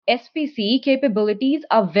SPC capabilities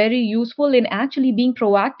are very useful in actually being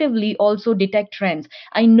proactively also detect trends.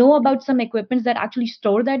 I know about some equipments that actually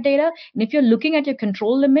store that data. And if you're looking at your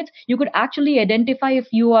control limits, you could actually identify if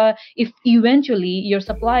eventually your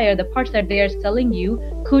supplier, the parts that they are selling you,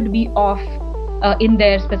 could be off in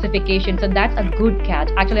their specifications. So that's a good catch.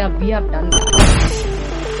 Actually, we have done that.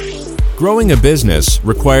 Growing a business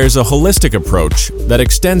requires a holistic approach that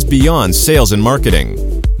extends beyond sales and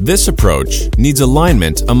marketing. This approach needs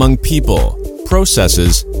alignment among people,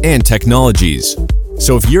 processes, and technologies.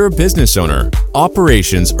 So if you're a business owner,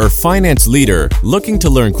 operations, or finance leader looking to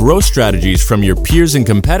learn growth strategies from your peers and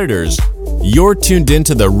competitors, you're tuned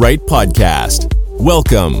into the right podcast.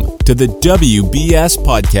 Welcome to the WBS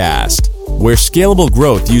Podcast, where scalable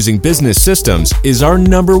growth using business systems is our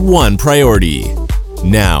number one priority.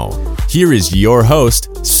 Now, here is your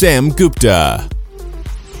host, Sam Gupta.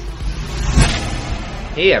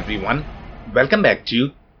 Hey everyone, welcome back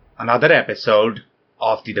to another episode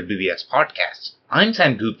of the WBS Podcast. I'm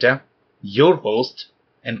Sam Gupta, your host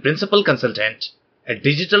and principal consultant at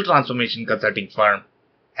digital transformation consulting firm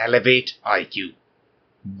Elevate IQ.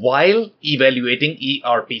 While evaluating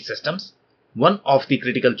ERP systems, one of the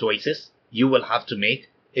critical choices you will have to make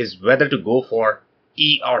is whether to go for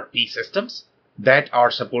ERP systems that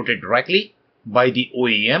are supported directly by the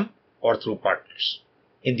OEM or through partners.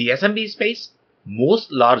 In the SMB space,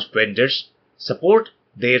 most large vendors support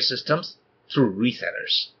their systems through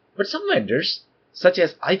resellers. But some vendors, such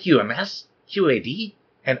as IQMS, QAD,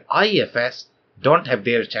 and IFS, don't have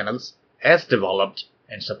their channels as developed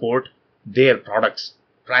and support their products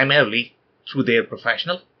primarily through their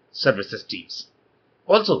professional services teams.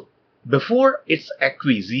 Also, before its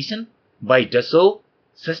acquisition by Dassault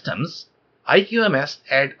Systems, IQMS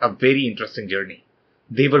had a very interesting journey.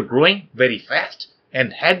 They were growing very fast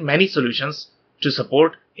and had many solutions to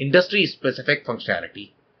support industry-specific functionality.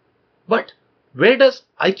 But where does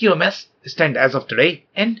IQMS stand as of today,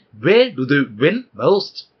 and where do they win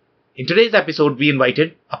most? In today's episode, we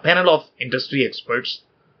invited a panel of industry experts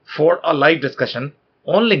for a live discussion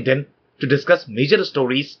on LinkedIn to discuss major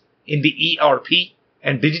stories in the ERP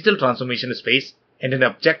and digital transformation space and an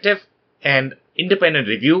objective and independent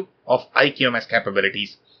review of IQMS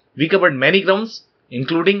capabilities. We covered many grounds,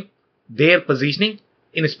 including their positioning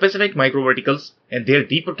in specific micro verticals and their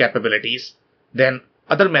deeper capabilities than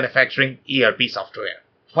other manufacturing ERP software.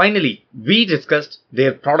 Finally, we discussed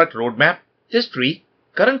their product roadmap, history,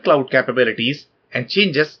 current cloud capabilities, and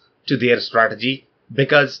changes to their strategy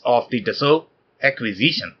because of the Dassault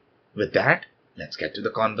acquisition. With that, let's get to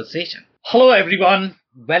the conversation. Hello everyone,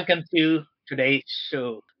 welcome to today's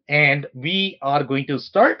show. And we are going to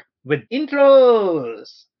start with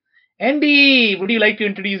intros. Andy, would you like to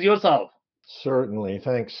introduce yourself? Certainly.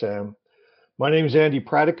 Thanks, Sam. My name is Andy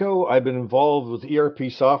Pratico. I've been involved with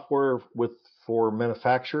ERP software for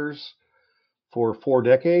manufacturers for 4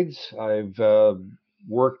 decades. I've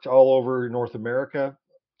worked all over North America,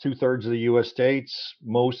 2/3 of the U.S. states,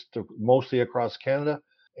 mostly across Canada.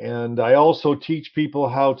 And I also teach people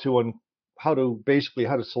how to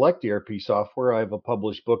select ERP software. I have a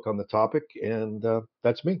published book on the topic, and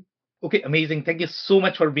that's me. Okay, amazing. Thank you so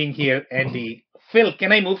much for being here, Andy. Phil,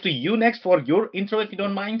 can I move to you next for your intro, if you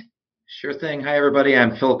don't mind? Sure thing. Hi, everybody.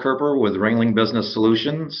 I'm Phil Kerper with Ringling Business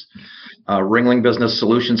Solutions. Ringling Business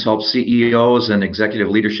Solutions helps CEOs and executive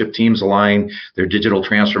leadership teams align their digital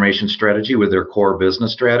transformation strategy with their core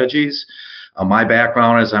business strategies. My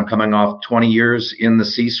background is I'm coming off 20 years in the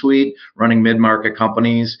C-suite, running mid-market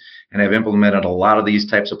companies, and I've implemented a lot of these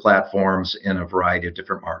types of platforms in a variety of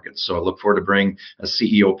different markets. So I look forward to bring a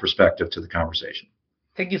CEO perspective to the conversation.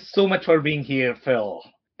 Thank you so much for being here, Phil.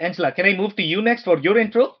 Angela, can I move to you next for your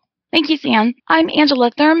intro? Thank you, Sam. I'm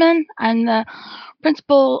Angela Thurman. I'm the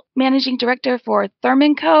Principal Managing Director for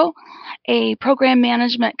Thurman Co., a program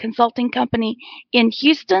management consulting company in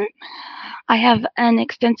Houston. I have an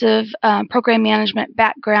extensive program management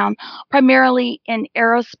background, primarily in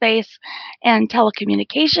aerospace and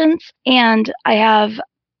telecommunications, and I have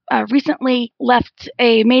recently left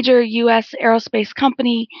a major U.S. aerospace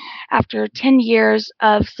company after 10 years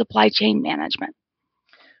of supply chain management.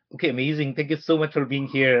 Okay, amazing. Thank you so much for being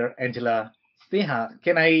here, Angela. Sneha,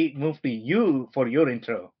 can I move to you for your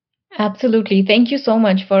intro? Absolutely. Thank you so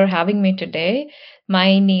much for having me today.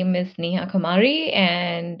 My name is Neha Kumari,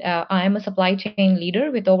 and I am a supply chain leader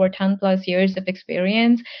with over 10 plus years of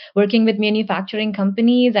experience working with manufacturing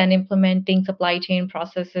companies and implementing supply chain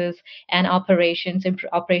processes and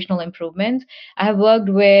operational improvements. I have worked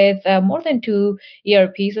with more than 2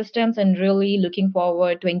 ERP systems and really looking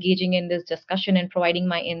forward to engaging in this discussion and providing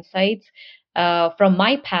my insights from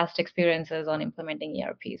my past experiences on implementing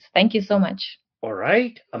ERPs. Thank you so much. All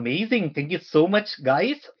right, amazing. Thank you so much,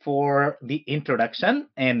 guys, for the introduction.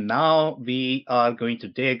 And now we are going to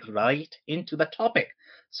dig right into the topic.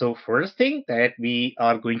 So, first thing that we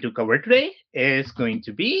are going to cover today is going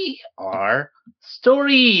to be our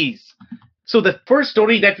stories. So, the first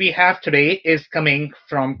story that we have today is coming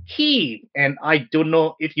from Keep. And I don't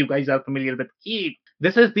know if you guys are familiar with Keep.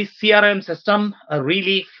 This is the CRM system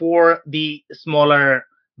really for the smaller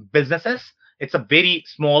businesses. It's a very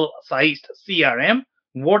small sized CRM.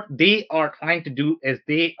 What they are trying to do is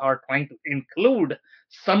they are trying to include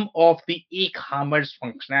some of the e-commerce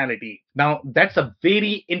functionality. Now, that's a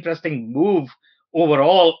very interesting move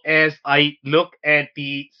overall as I look at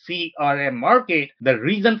the CRM market. The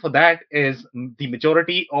reason for that is the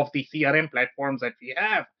majority of the CRM platforms that we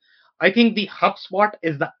have, I think the HubSpot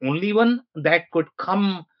is the only one that could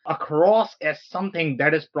come across as something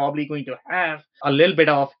that is probably going to have a little bit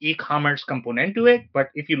of e-commerce component to it. But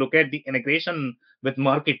if you look at the integration with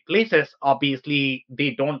marketplaces, obviously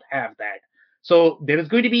they don't have that. So there is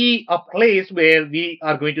going to be a place where we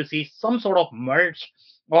are going to see some sort of merge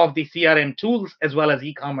of the CRM tools as well as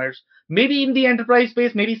e-commerce. Maybe in the enterprise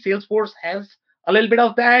space, maybe Salesforce has a little bit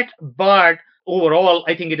of that, but overall,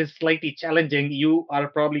 I think it is slightly challenging. You are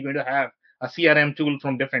probably going to have a CRM tool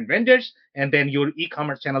from different vendors, and then your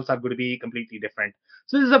e-commerce channels are going to be completely different.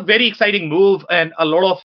 So this is a very exciting move, and a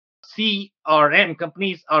lot of CRM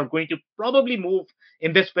companies are going to probably move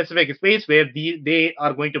in this specific space where they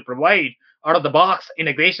are going to provide out of the box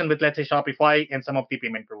integration with, let's say, Shopify and some of the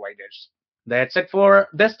payment providers. That's it for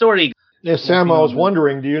this story. Yeah, Sam, I was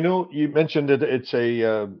wondering, do you know, you mentioned that it's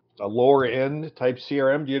a lower end type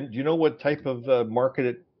CRM. Do you know what type of market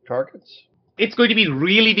it targets? It's going to be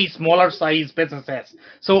really the smaller size businesses.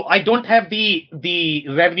 So I don't have the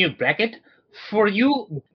revenue bracket for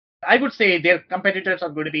you. I would say their competitors are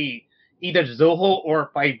going to be either Zoho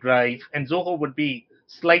or Pipedrive, and Zoho would be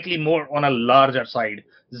slightly more on a larger side.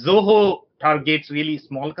 Zoho targets really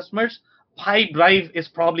small customers. Pipedrive is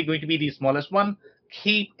probably going to be the smallest one.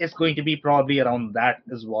 Keep is going to be probably around that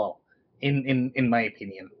as well, in my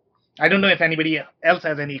opinion. I don't know if anybody else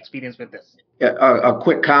has any experience with this. Yeah, a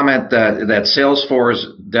quick comment that Salesforce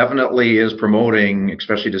definitely is promoting,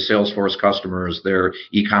 especially to Salesforce customers, their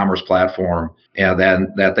e-commerce platform, and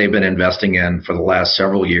then that they've been investing in for the last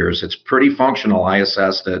several years. It's pretty functional. I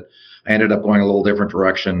assessed it. I ended up going a little different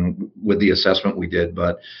direction with the assessment we did,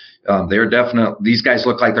 but they're definitely, these guys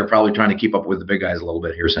look like they're probably trying to keep up with the big guys a little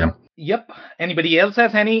bit here, Sam. Yep. Anybody else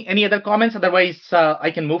has any other comments? Otherwise,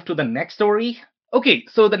 I can move to the next story. Okay,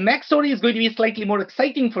 so the next story is going to be slightly more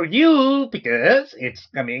exciting for you because it's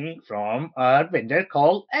coming from a vendor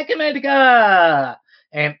called Acumatica.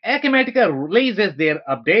 And Acumatica releases their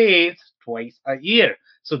updates twice a year.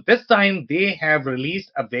 So this time they have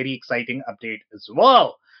released a very exciting update as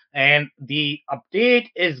well. And the update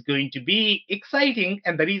is going to be exciting.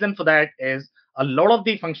 And the reason for that is a lot of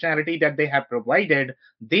the functionality that they have provided,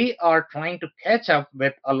 they are trying to catch up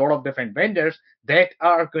with a lot of different vendors that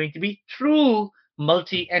are going to be true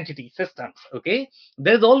multi-entity systems. Okay,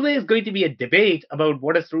 there's always going to be a debate about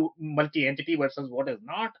what is true multi-entity versus what is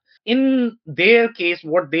not. In their case,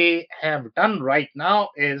 what they have done right now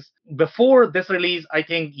is, before this release, I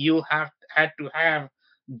think you have had to have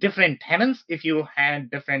different tenants if you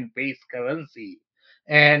had different base currency.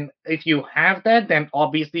 And if you have that, then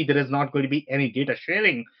obviously there is not going to be any data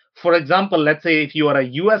sharing. For example, let's say if you are a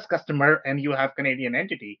US customer and you have Canadian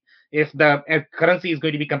entity, if the currency is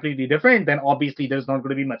going to be completely different, then obviously there's not going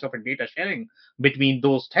to be much of a data sharing between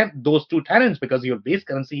those two tenants because your base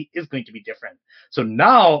currency is going to be different. So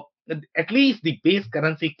now at least the base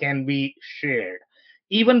currency can be shared.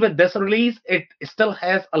 Even with this release, it still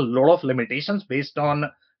has a lot of limitations based on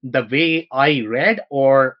the way I read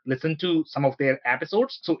or listened to some of their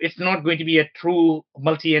episodes. So it's not going to be a true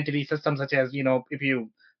multi-entity system, such as, if you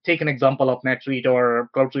take an example of NetSuite or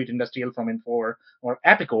CloudSuite Industrial from Infor or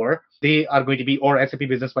Epicor, they are going to be, or SAP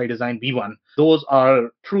Business by Design V1. Those are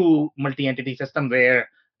true multi-entity system where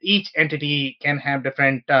each entity can have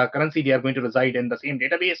different currency. They are going to reside in the same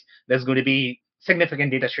database. There's going to be significant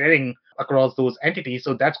data sharing across those entities.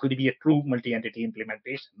 So that's going to be a true multi-entity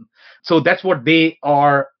implementation. So that's what they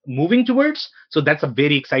are moving towards. So that's a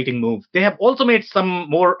very exciting move. They have also made some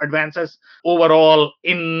more advances overall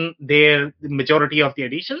in their majority of the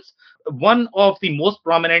additions. One of the most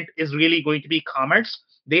prominent is really going to be commerce.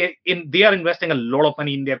 They are investing a lot of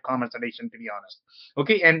money in their commerce edition, to be honest.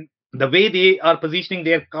 Okay, and the way they are positioning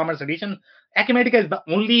their commerce edition, Acumatica is the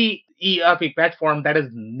only ERP platform that is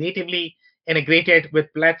natively integrated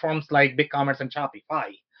with platforms like BigCommerce and Shopify.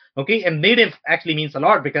 Okay, and native actually means a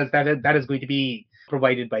lot because that is going to be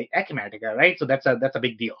provided by Acumatica, right? So that's a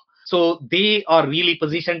big deal. So they are really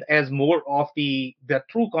positioned as more of the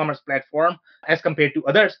true commerce platform as compared to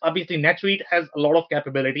others. Obviously, NetSuite has a lot of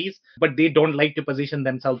capabilities, but they don't like to position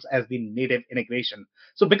themselves as the native integration.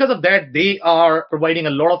 So because of that, they are providing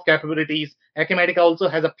a lot of capabilities. Acumatica also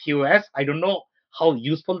has a POS. I don't know how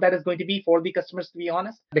useful that is going to be for the customers, to be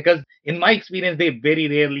honest, because in my experience, they very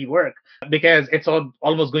rarely work because it's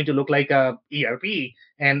almost going to look like a ERP,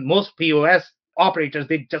 and most POS operators,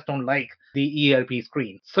 they just don't like the ERP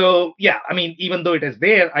screen. So yeah, I mean, even though it is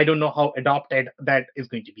there, I don't know how adopted that is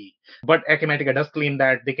going to be. But Acumatica does claim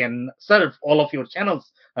that they can serve all of your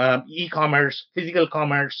channels, e-commerce, physical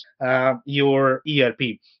commerce, your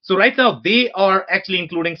ERP. So right now they are actually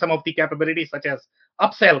including some of the capabilities such as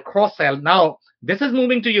upsell, cross-sell. Now this is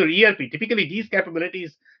moving to your ERP. Typically these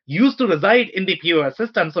capabilities used to reside in the POS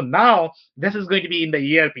system. So now this is going to be in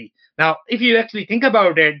the ERP. Now, if you actually think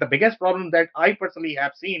about it, the biggest problem that I personally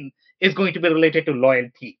have seen is going to be related to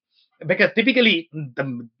loyalty. Because typically,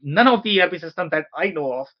 none of the ERP systems that I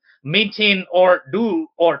know of maintain or do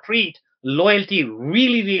or treat loyalty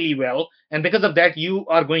really, really well. And because of that, you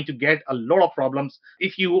are going to get a lot of problems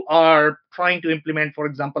if you are trying to implement, for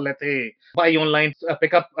example, let's say buy online,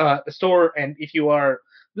 pick up a store. And if you are,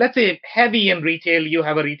 let's say, heavy in retail, you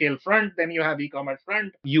have a retail front, then you have e-commerce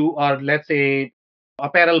front. You are, let's say,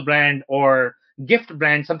 apparel brand or gift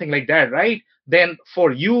brand, something like that, right? Then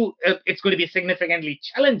for you, it's going to be significantly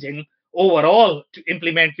challenging overall to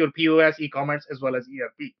implement your POS, e-commerce, as well as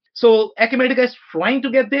ERP. So Acumatica is trying to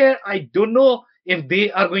get there. I don't know if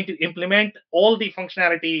they are going to implement all the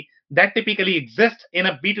functionality that typically exists in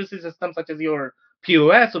a B2C system such as your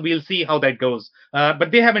POS. So we'll see how that goes.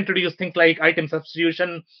 But they have introduced things like item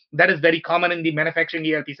substitution. That is very common in the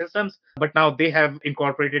manufacturing ERP systems. But now they have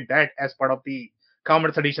incorporated that as part of the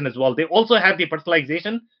Commerce Edition as well. They also have the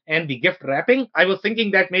personalization and the gift wrapping. I was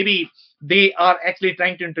thinking that maybe they are actually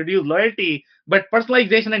trying to introduce loyalty, but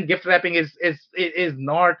personalization and gift wrapping is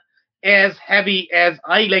not as heavy as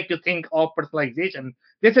I like to think of personalization.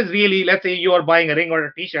 This is really, let's say you are buying a ring or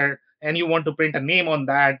a t-shirt and you want to print a name on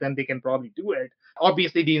that, then they can probably do it.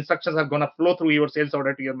 Obviously, the instructions are going to flow through your sales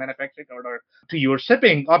order to your manufacturing order to your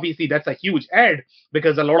shipping. Obviously, that's a huge add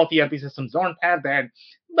because a lot of ERP systems don't have that.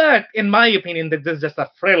 But in my opinion, this is just a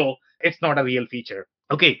frill. It's not a real feature.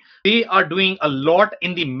 Okay, they are doing a lot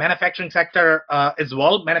in the manufacturing sector as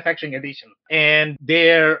well, Manufacturing Edition, and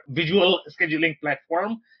their visual scheduling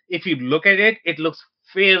platform. If you look at it, it looks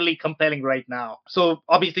fairly compelling right now. So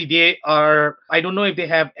obviously they are, I don't know if they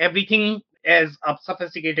have everything as a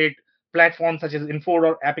sophisticated platform such as Infor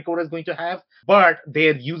or Epicor is going to have, but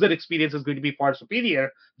their user experience is going to be far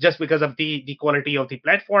superior just because of the quality of the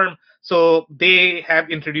platform. So they have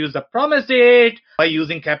introduced a promise date by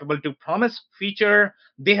using capable to promise feature.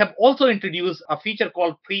 They have also introduced a feature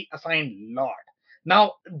called pre-assigned lot.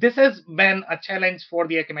 Now, this has been a challenge for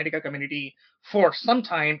the Acumatica community for some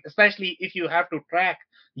time, especially if you have to track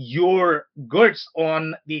your goods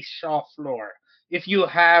on the shop floor. If you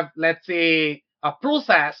have, let's say, a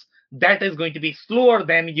process that is going to be slower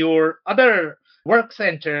than your other work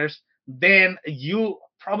centers, then you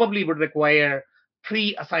probably would require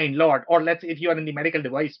pre-assigned lot. Or let's say if you are in the medical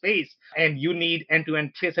device space and you need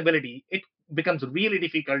end-to-end traceability, it becomes really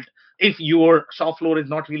difficult if your shop floor is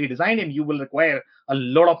not really designed, and you will require a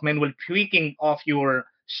lot of manual tweaking of your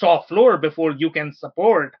shop floor before you can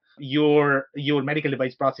support your medical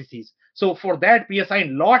device processes. So for that,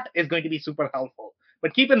 pre-assigned lot is going to be super helpful.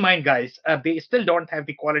 But keep in mind, guys, they still don't have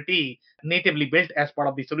the quality natively built as part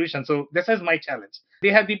of the solution. So this is my challenge. They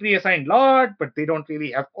have the pre-assigned lot, but they don't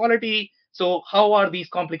really have quality. So how are these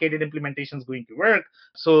complicated implementations going to work?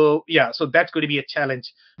 So yeah, so that's going to be a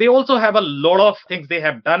challenge. They also have a lot of things they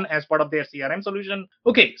have done as part of their CRM solution.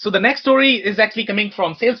 Okay, so the next story is actually coming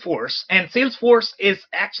from Salesforce, and Salesforce is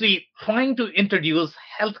actually trying to introduce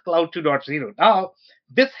Health Cloud 2.0. Now,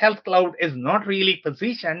 this Health Cloud is not really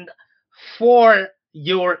positioned for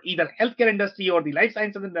your either healthcare industry or the life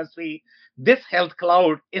sciences industry. This health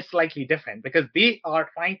cloud is slightly different because they are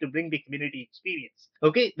trying to bring the community experience.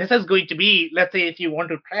 Okay, this is going to be, let's say, if you want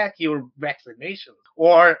to track your vaccination,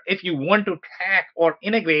 or if you want to track or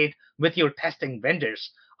integrate with your testing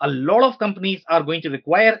vendors. A lot of companies are going to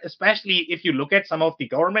require, especially if you look at some of the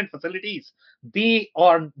government facilities, they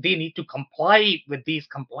need to comply with these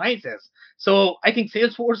compliances. So I think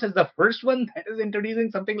Salesforce is the first one that is introducing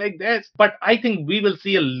something like this. But I think we will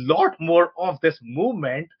see a lot more of this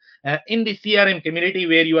movement in the CRM community,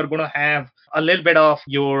 where you are going to have a little bit of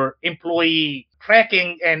your employee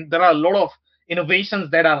tracking, and there are a lot of innovations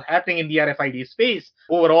that are happening in the RFID space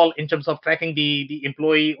overall in terms of tracking the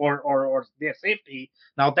employee or their safety.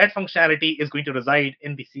 Now that functionality is going to reside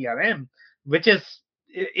in the CRM, which is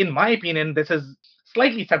in my opinion, this is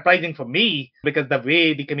slightly surprising for me because the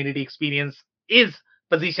way the community experience is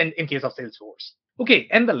positioned in case of Salesforce. Okay,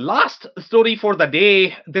 and the last story for the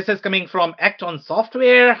day, this is coming from Acton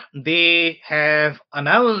Software. They have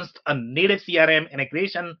announced a native CRM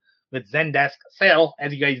integration with Zendesk Sell.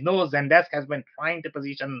 As you guys know, Zendesk has been trying to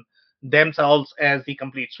position themselves as the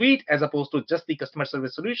complete suite as opposed to just the customer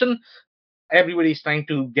service solution. Everybody's trying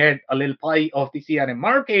to get a little pie of the CRM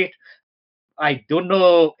market. I don't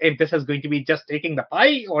know if this is going to be just taking the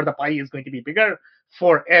pie or the pie is going to be bigger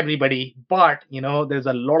for everybody. But, there's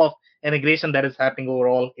a lot of integration that is happening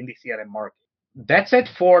overall in the CRM market. That's it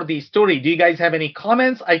for the story. Do you guys have any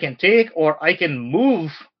comments I can take, or I can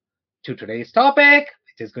move to today's topic,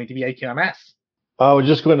 which is going to be IQMS? I was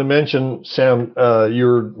just going to mention, Sam,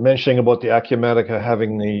 you're mentioning about the Acumatica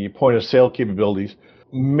having the point of sale capabilities.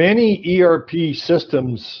 Many ERP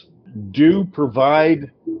systems do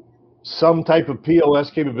provide some type of POS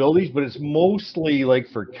capabilities, but it's mostly like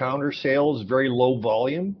for counter sales, very low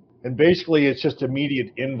volume. And basically it's just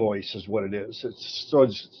immediate invoice is what it is. It's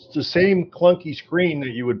the same clunky screen that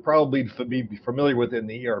you would probably be familiar with in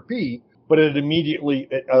the ERP, but it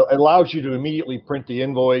allows you to immediately print the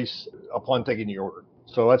invoice upon taking the order.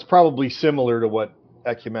 So that's probably similar to what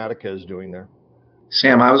Acumatica is doing there.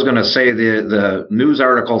 Sam, I was going to say the news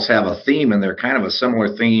articles have a theme, and they're kind of a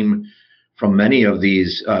similar theme from many of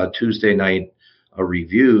these Tuesday night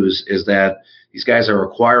reviews, is that these guys are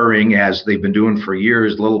acquiring, as they've been doing for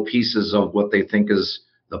years, little pieces of what they think is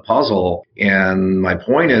the puzzle. And my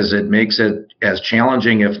point is, it makes it as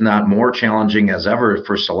challenging, if not more challenging as ever,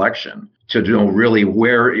 for selection to know really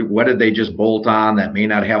what did they just bolt on that may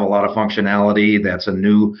not have a lot of functionality, that's a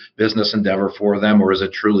new business endeavor for them, or is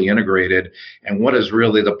it truly integrated? And what is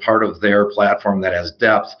really the part of their platform that has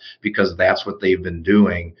depth, because that's what they've been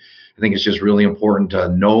doing. I think it's just really important to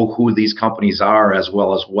know who these companies are as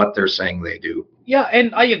well as what they're saying they do. Yeah,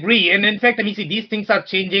 and I agree. And in fact, I mean, see, these things are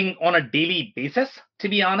changing on a daily basis, to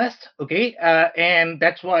be honest. Okay. And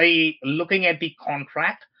that's why looking at the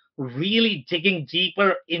contract, really digging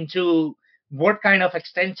deeper into what kind of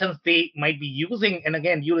extensions they might be using. And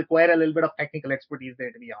again, you require a little bit of technical expertise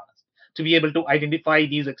there, to be honest, to be able to identify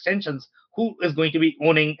these extensions, who is going to be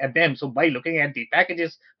owning at them. So by looking at the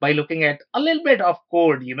packages, by looking at a little bit of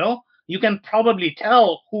code, you can probably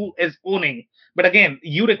tell who is owning. But again,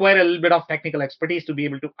 you require a little bit of technical expertise to be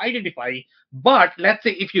able to identify. But let's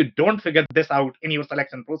say if you don't figure this out in your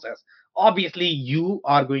selection process, obviously you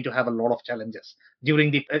are going to have a lot of challenges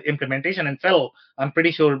during the implementation. And Phil, I'm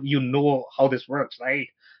pretty sure you know how this works, right?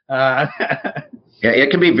 Yeah,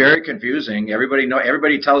 it can be very confusing.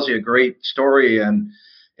 Everybody tells you a great story, and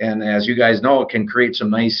as you guys know, it can create some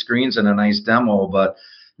nice screens and a nice demo, but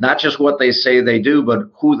not just what they say they do, but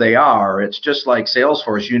who they are. It's just like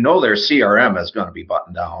Salesforce. Their CRM is going to be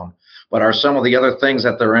buttoned down, but are some of the other things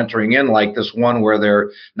that they're entering in, like this one where they're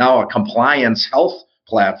now a compliance health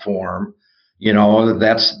platform,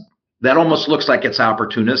 that almost looks like it's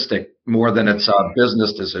opportunistic more than it's a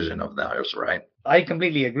business decision of theirs, right? I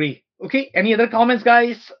completely agree. Okay, any other comments,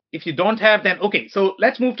 guys? If you don't have, then okay, so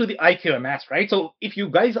let's move to the IQMS, right? So if you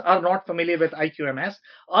guys are not familiar with IQMS,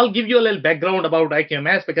 I'll give you a little background about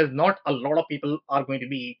IQMS because not a lot of people are going to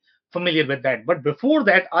be familiar with that. But before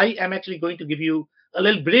that, I am actually going to give you a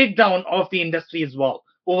little breakdown of the industry as well.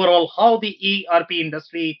 Overall, how the ERP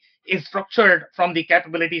industry is structured from the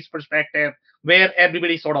capabilities perspective, where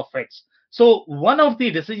everybody sort of fits. So one of the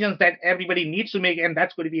decisions that everybody needs to make, and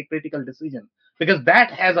that's going to be a critical decision, because that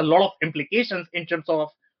has a lot of implications in terms of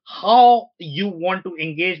how you want to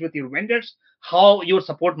engage with your vendors, how your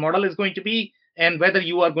support model is going to be, and whether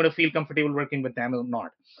you are going to feel comfortable working with them or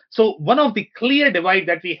not. So one of the clear divide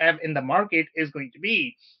that we have in the market is going to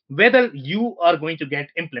be whether you are going to get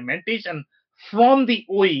implementation from the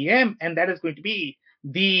OEM, and that is going to be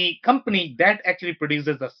the company that actually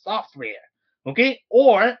produces the software. Okay,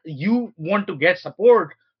 or you want to get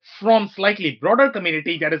support from slightly broader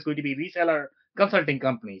community that is going to be reseller consulting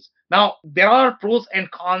companies. Now, there are pros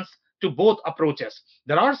and cons to both approaches.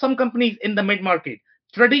 There are some companies in the mid-market.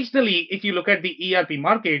 Traditionally, if you look at the ERP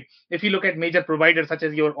market, if you look at major providers such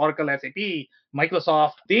as your Oracle, SAP,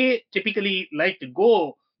 Microsoft, they typically like to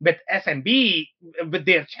go with SMB with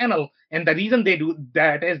their channel. And the reason they do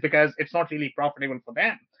that is because it's not really profitable for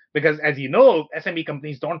them. Because as you know, SMB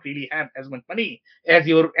companies don't really have as much money as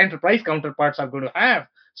your enterprise counterparts are going to have.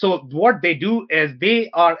 So what they do is they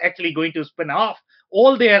are actually going to spin off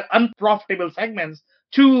all their unprofitable segments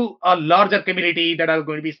to a larger community that are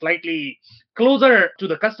going to be slightly closer to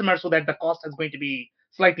the customer so that the cost is going to be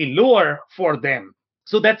slightly lower for them.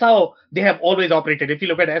 So that's how they have always operated. If you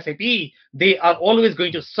look at SAP, they are always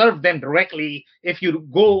going to serve them directly if you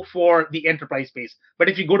go for the enterprise space. But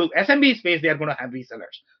if you go to SMB space, they are going to have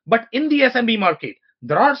resellers. But in the SMB market,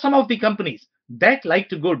 there are some of the companies that like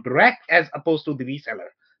to go direct as opposed to the reseller.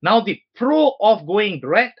 Now, the pro of going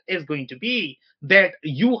direct is going to be that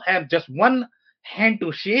you have just one hand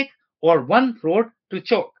to shake or one throat to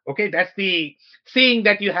choke. Okay, that's the saying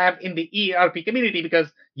that you have in the ERP community, because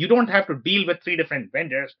you don't have to deal with three different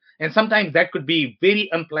vendors. And sometimes that could be very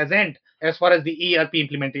unpleasant as far as the ERP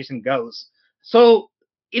implementation goes. So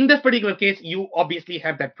in this particular case, you obviously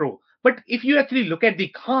have that pro. But if you actually look at the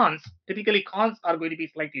cons, typically cons are going to be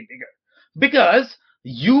slightly bigger, because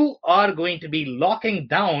you are going to be locking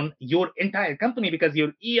down your entire company, because your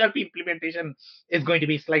ERP implementation is going to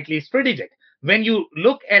be slightly strategic. When you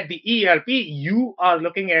look at the ERP, you are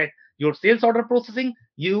looking at your sales order processing,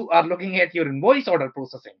 you are looking at your invoice order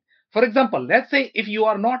processing. For example, let's say if you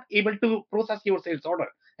are not able to process your sales order,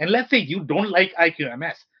 and let's say you don't like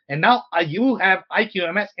IQMS, and now you have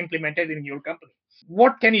IQMS implemented in your company,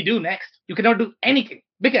 what can you do next? You cannot do anything,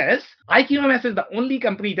 because IQMS is the only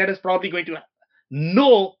company that is probably going to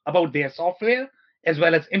know about their software as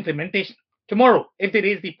well as implementation. Tomorrow, if they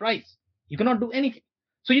raise the price, you cannot do anything.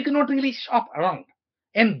 So you cannot really shop around.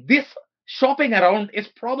 And this shopping around is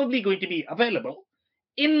probably going to be available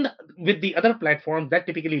in with the other platforms that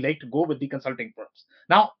typically like to go with the consulting firms.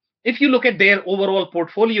 Now, if you look at their overall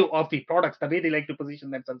portfolio of the products, the way they like to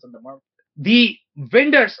position themselves in the market, the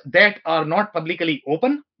vendors that are not publicly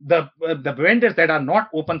open, the vendors that are not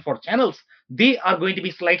open for channels, they are going to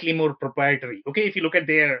be slightly more proprietary. Okay, if you look at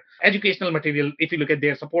their educational material, if you look at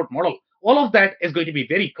their support model, all of that is going to be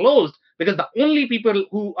very closed, because the only people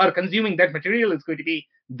who are consuming that material is going to be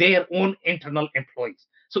their own internal employees.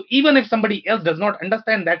 So even if somebody else does not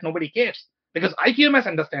understand that, nobody cares, because IQMS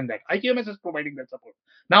understand that. IQMS is providing that support.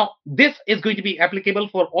 Now, this is going to be applicable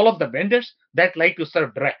for all of the vendors that like to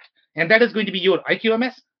serve direct. And that is going to be your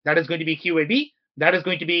IQMS, that is going to be QAD, that is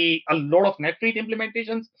going to be a lot of NetSuite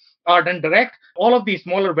implementations are done direct. All of these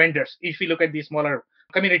smaller vendors, if you look at the smaller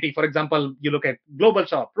community, for example, you look at Global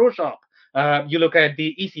Shop, ProShop, you look at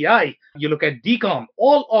the ECI, you look at DCOM,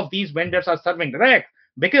 all of these vendors are serving direct,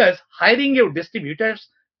 because hiring your distributors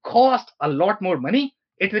cost a lot more money.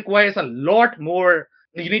 It requires a lot more.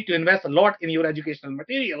 You need to invest a lot in your educational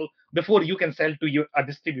material before you can sell to a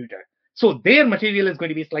distributor. So their material is going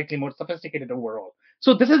to be slightly more sophisticated overall.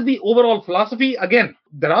 So this is the overall philosophy. Again,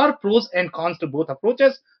 there are pros and cons to both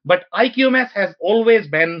approaches, but IQMS has always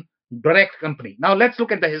been direct company. Now let's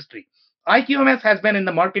look at the history. IQMS has been in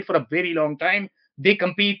the market for a very long time. They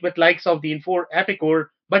compete with likes of the Infor, Epicor,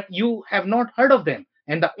 but you have not heard of them.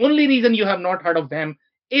 And the only reason you have not heard of them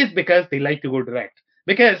is because they like to go direct.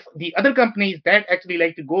 Because the other companies that actually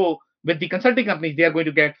like to go with the consulting companies, they are going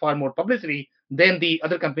to get far more publicity than the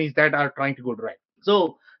other companies that are trying to go direct.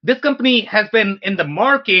 So this company has been in the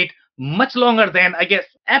market much longer than, I guess,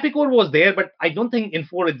 Epicor was there, but I don't think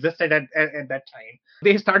Infor existed at that time.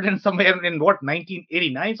 They started somewhere in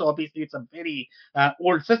 1989, so obviously it's a very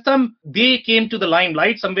old system. They came to the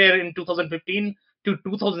limelight somewhere in 2015 to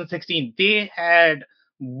 2016. They had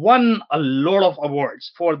won a lot of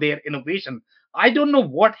awards for their innovation. I don't know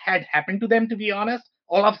what had happened to them, to be honest.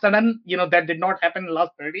 All of a sudden, that did not happen in the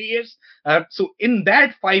last 30 years. So in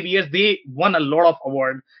that 5 years, they won a lot of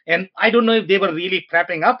awards. And I don't know if they were really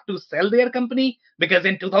prepping up to sell their company, because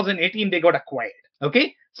in 2018, they got acquired.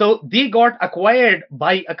 Okay. So they got acquired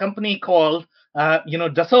by a company called,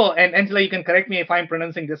 Dassault. And Angela, you can correct me if I'm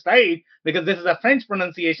pronouncing this right, because this is a French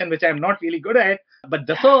pronunciation, which I'm not really good at. But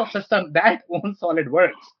Dassault system that owns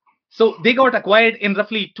SolidWorks. So they got acquired in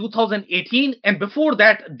roughly 2018. And before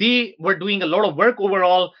that, they were doing a lot of work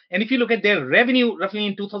overall. And if you look at their revenue, roughly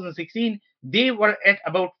in 2016, they were at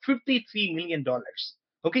about $53 million.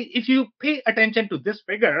 Okay. If you pay attention to this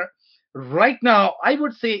figure, right now, I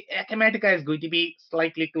would say Acumatica is going to be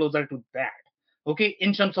slightly closer to that. Okay.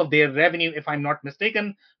 In terms of their revenue, if I'm not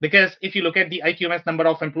mistaken, because if you look at the IQMS number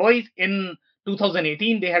of employees in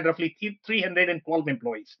 2018, they had roughly 312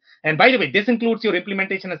 employees. And by the way, this includes your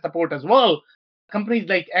implementation and support as well. Companies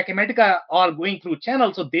like Acumatica are going through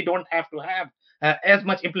channels, so they don't have to have as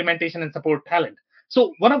much implementation and support talent.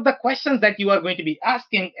 So one of the questions that you are going to be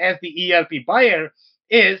asking as the ERP buyer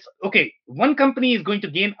is, okay, one company is going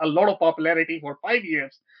to gain a lot of popularity for 5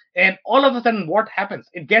 years, and all of a sudden, what happens?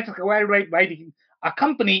 It gets acquired right by a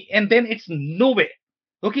company, and then it's nowhere.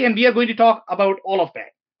 Okay, and we are going to talk about all of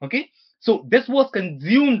that. Okay. So this was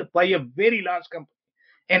consumed by a very large company.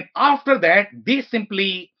 And after that, they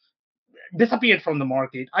simply disappeared from the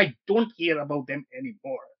market. I don't hear about them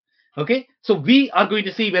anymore. Okay, so we are going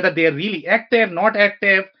to see whether they are really active, not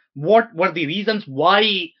active, what were the reasons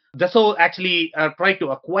why Dassault actually tried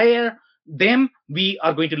to acquire them. We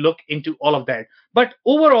are going to look into all of that. But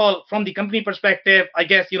overall, from the company perspective, I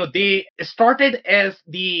guess they started as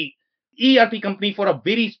the ERP company for a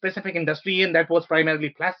very specific industry, and that was primarily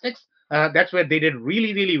plastics. That's where they did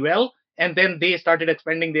really, really well. And then they started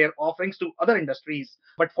expanding their offerings to other industries.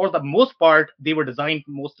 But for the most part, they were designed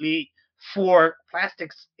mostly for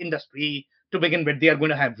plastics industry to begin with. They are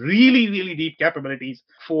going to have really, really deep capabilities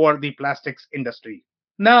for the plastics industry.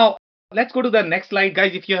 Now, let's go to the next slide,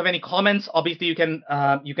 guys. If you have any comments, obviously you can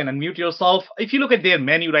unmute yourself. If you look at their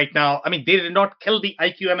menu right now, I mean, they did not kill the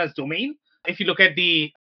IQMS domain. If you look at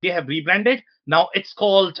they have rebranded. Now it's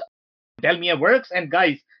called Delmia Works. And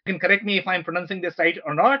guys, you can correct me if I'm pronouncing this right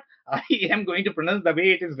or not. I am going to pronounce the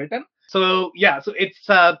way it is written. So yeah, so it's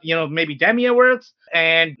maybe Delmia Works,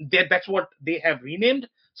 and that's what they have renamed.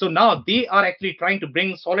 So now they are actually trying to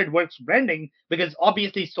bring SolidWorks branding, because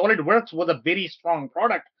obviously SolidWorks was a very strong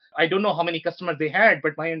product. I don't know how many customers they had,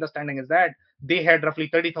 but my understanding is that they had roughly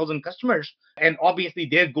 30,000 customers. And obviously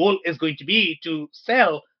their goal is going to be to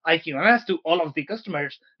sell IQMS to all of the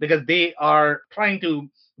customers, because they are trying to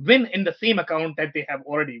win in the same account that they have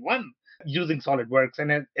already won using SolidWorks.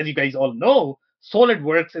 And as you guys all know,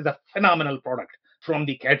 SolidWorks is a phenomenal product from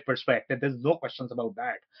the CAD perspective. There's no questions about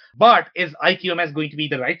that. But is IQMS going to be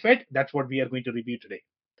the right fit? That's what we are going to review today.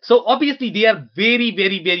 So obviously they are very,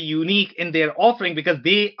 very, very unique in their offering, because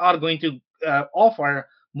they are going to offer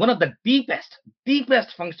one of the deepest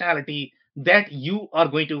functionality that you are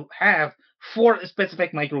going to have for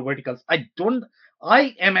specific micro verticals.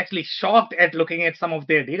 I am actually shocked at looking at some of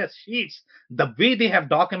their data sheets. The way they have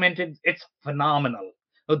documented, it's phenomenal.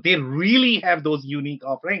 So they really have those unique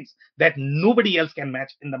offerings that nobody else can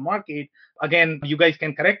match in the market. Again, you guys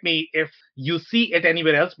can correct me if you see it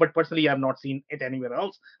anywhere else, but personally, I've not seen it anywhere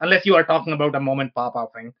else, unless you are talking about a mom and pop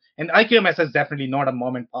offering. And IQMS is definitely not a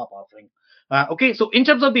mom and pop offering. Okay, so in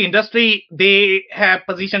terms of the industry, they have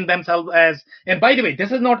positioned themselves as, and by the way,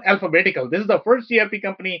 this is not alphabetical. This is the first ERP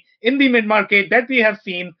company in the mid market that we have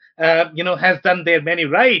seen, has done their menu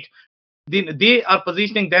right. They are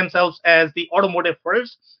positioning themselves as the automotive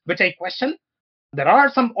first, which I question. There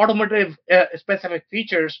are some automotive specific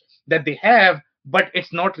features that they have, but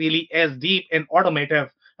it's not really as deep in automotive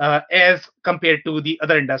as compared to the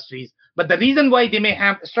other industries. But the reason why they may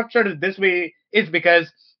have structured it this way is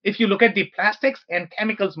because if you look at the plastics and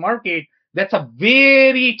chemicals market, that's a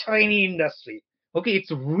very tiny industry. Okay,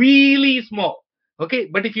 it's really small. Okay,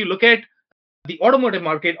 but if you look at the automotive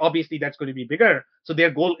market, obviously that's going to be bigger. So their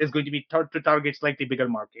goal is going to be to target slightly bigger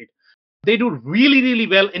market. They do really, really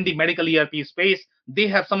well in the medical ERP space. They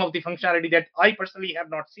have some of the functionality that I personally have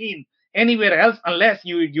not seen anywhere else, unless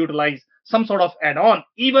you utilize some sort of add-on,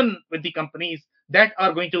 even with the companies that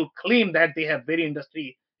are going to claim that they have very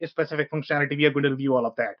industry specific functionality. We are going to review all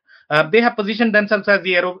of that. They have positioned themselves as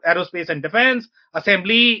the aerospace and defense,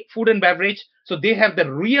 assembly, food and beverage. So they have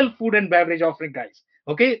the real food and beverage offering, guys.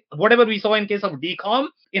 Okay, whatever we saw in case of DCOM,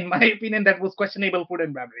 in my opinion, that was questionable food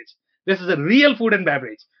and beverage. This is a real food and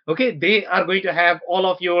beverage. Okay, they are going to have all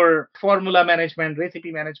of your formula management,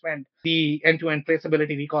 recipe management, the end-to-end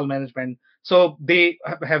traceability, recall management. So they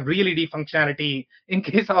have really deep functionality in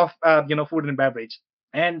case of food and beverage.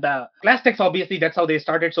 And plastics, obviously, that's how they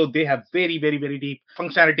started. So they have very, very, very deep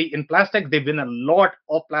functionality in plastics. They win a lot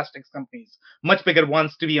of plastics companies, much bigger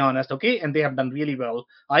ones, to be honest. Okay, and they have done really well.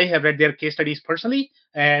 I have read their case studies personally,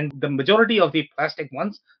 and the majority of the plastic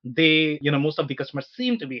ones, most of the customers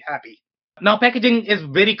seem to be happy. Now, packaging is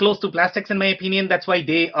very close to plastics, in my opinion. That's why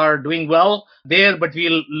they are doing well there. But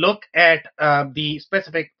we'll look at the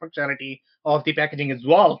specific functionality of the packaging as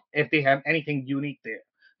well, if they have anything unique there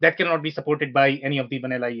that cannot be supported by any of the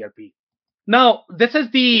vanilla ERP. Now, this is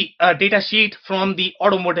the data sheet from the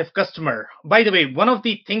automotive customer. By the way, one of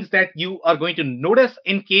the things that you are going to notice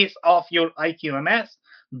in case of your IQMS,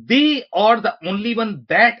 they are the only one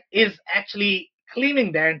that is actually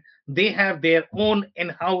claiming that they have their own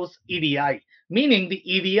in-house EDI, meaning the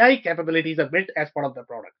EDI capabilities are built as part of the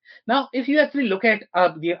product. Now, if you actually look at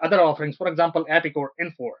the other offerings, for example, Epicor,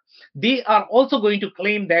 Infor, they are also going to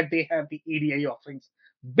claim that they have the EDI offerings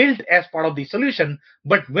built as part of the solution.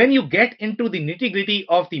 But when you get into the nitty-gritty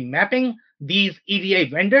of the mapping these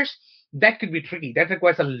EDI vendors, that could be tricky. That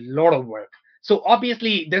requires a lot of work. So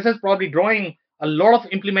obviously, this is probably drawing a lot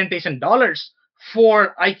of implementation dollars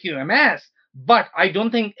for IQMS, but I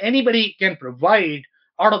don't think anybody can provide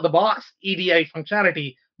out-of-the-box EDI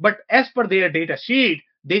functionality. But as per their data sheet,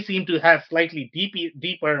 they seem to have slightly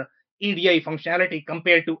deeper EDI functionality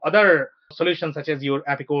compared to other solutions such as your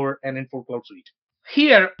Epicor and Infor Cloud Suite.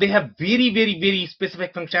 Here they have very, very, very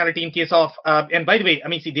specific functionality in case of, and by the way, I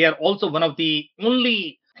mean, see, they are also one of the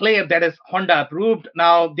only player that is Honda approved.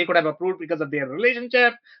 Now they could have approved because of their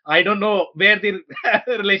relationship. I don't know where the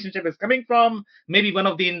relationship is coming from. Maybe one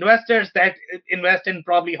of the investors that invest in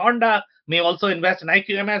probably Honda may also invest in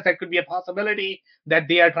IQMS. That could be a possibility that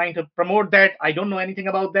they are trying to promote that. I don't know anything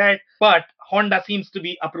about that, but Honda seems to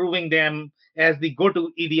be approving them as the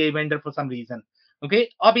go-to EDI vendor for some reason. Okay,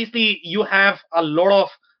 obviously you have a lot of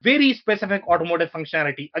very specific automotive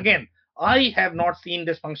functionality. Again, I have not seen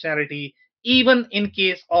this functionality even in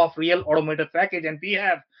case of real automotive package, and we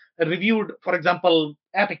have reviewed, for example,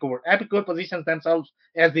 Epicor positions themselves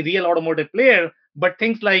as the real automotive player, but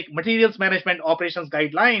things like materials management, operations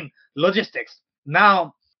guideline, logistics,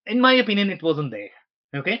 now in my opinion it wasn't there.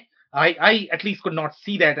 Okay, I at least could not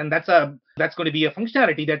see that, and that's going to be a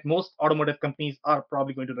functionality that most automotive companies are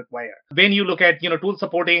probably going to require. When you look at tool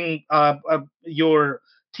supporting your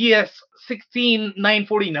TS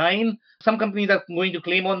 16949, some companies are going to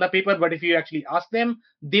claim on the paper, but if you actually ask them,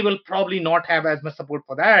 they will probably not have as much support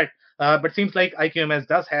for that. But seems like IQMS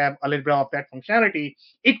does have a little bit of that functionality.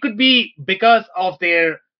 It could be because of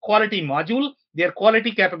their quality module. Their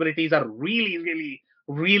quality capabilities are really, really,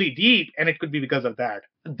 really deep, and it could be because of that.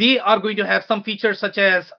 They are going to have some features such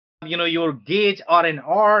as your gauge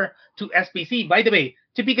R&R to SPC. By the way,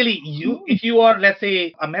 typically if you are, let's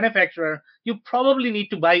say, a manufacturer, you probably need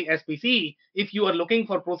to buy SPC if you are looking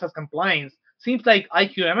for process compliance. Seems like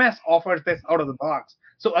IQMS offers this out of the box.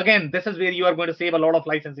 So again, this is where you are going to save a lot of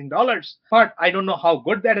licensing dollars. But I don't know how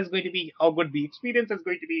good that is going to be, how good the experience is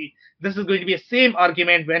going to be. This is going to be a same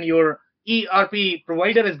argument when your ERP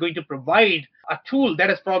provider is going to provide a tool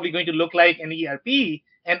that is probably going to look like an ERP,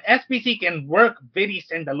 and SPC can work very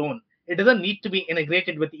standalone. It doesn't need to be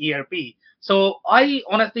integrated with ERP. So I,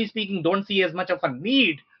 honestly speaking, don't see as much of a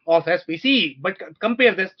need of SPC, but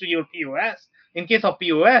compare this to your POS. In case of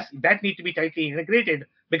POS, that need to be tightly integrated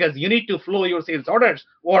because you need to flow your sales orders,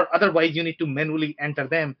 or otherwise you need to manually enter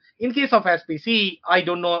them. In case of SPC, I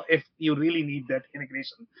don't know if you really need that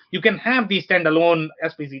integration. You can have the standalone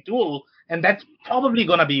SPC tool, and that's probably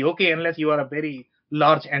going to be okay unless you are a very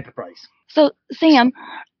large enterprise. So, Sam,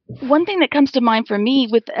 one thing that comes to mind for me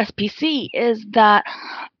with the SPC is that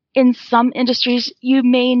in some industries, you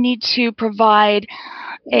may need to provide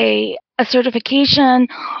a certification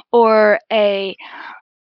or a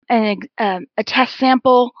test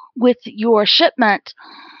sample with your shipment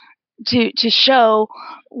to show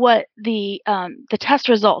what the test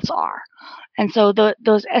results are. And so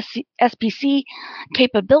those SPC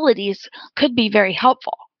capabilities could be very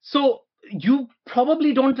helpful. So you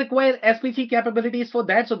probably don't require SPC capabilities for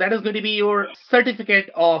that. So that is going to be your certificate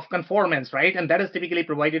of conformance, right? And that is typically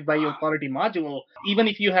provided by your quality module. Even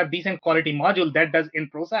if you have decent quality module, that does in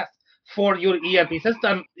process for your ERP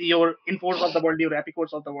system, your Inforce of the world, your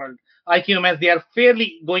Epicors of the world, IQMS, they are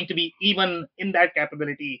fairly going to be even in that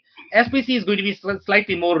capability. SPC is going to be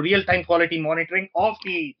slightly more real-time quality monitoring of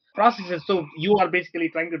the processes. So you are basically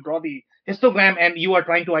trying to draw the histogram and you are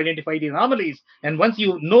trying to identify the anomalies. And once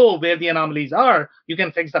you know where the anomalies are, you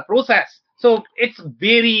can fix the process. So it's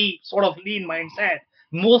very sort of lean mindset.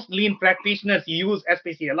 Most lean practitioners use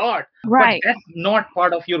SPC a lot, right? But that's not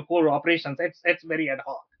part of your core operations. It's very ad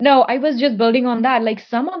hoc. No, I was just building on that. Like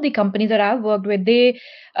some of the companies that I've worked with, they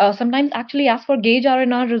sometimes actually ask for Gauge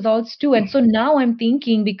R&R results too. And so now I'm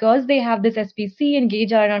thinking, because they have this SPC and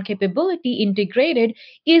Gauge R&R capability integrated,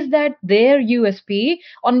 is that their USP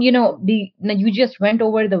on, you just went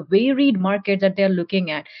over the varied markets that they're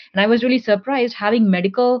looking at. And I was really surprised having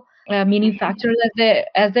medical manufacturers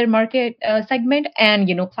as their market segment, and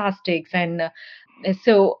plastics, and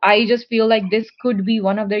so I just feel like this could be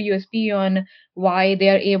one of their USP on why they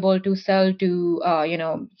are able to sell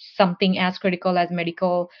to something as critical as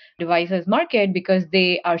medical devices market, because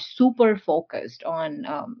they are super focused on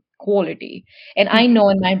quality. And I know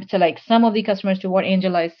in my, so like some of the customers, to what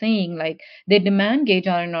Angela is saying, like they demand Gauge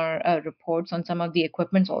R&R reports on some of the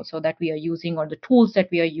equipments also that we are using, or the tools that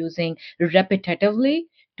we are using repetitively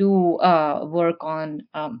to work on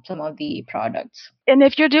some of the products. And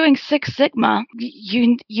if you're doing Six Sigma,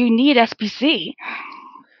 you need SPC.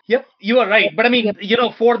 Yep, you are right. But I mean,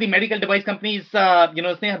 for the medical device companies,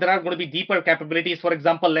 Sneha, there are going to be deeper capabilities. For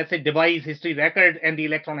example, let's say device history record and the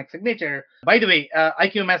electronic signature. By the way,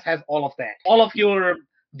 IQMS has all of that. All of your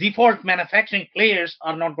default manufacturing players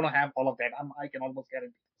are not going to have all of that. I can almost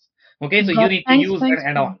guarantee this. Okay, so you need to use an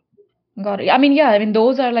add-on. Got it. I mean,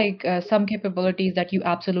 those are like some capabilities that you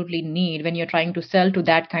absolutely need when you're trying to sell to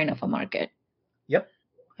that kind of a market. Yep.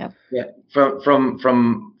 Yeah,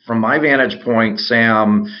 from my vantage point,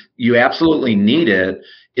 Sam, you absolutely need it.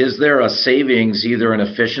 Is there a savings, either an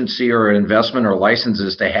efficiency or an investment or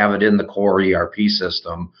licenses to have it in the core ERP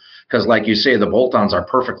system? Because, like you say, the bolt-ons are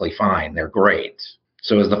perfectly fine; they're great.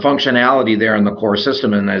 So, is the functionality there in the core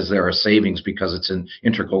system, and is there a savings because it's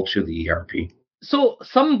integral to the ERP? So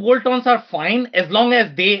some bolt-ons are fine as long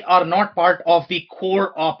as they are not part of the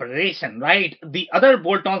core operation, right? The other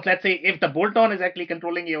bolt-ons, let's say if the bolt-on is actually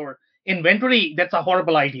controlling your inventory, that's a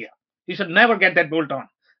horrible idea. You should never get that bolt-on.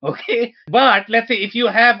 Okay. But let's say if you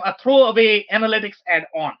have a throwaway analytics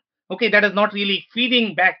add-on, okay, that is not really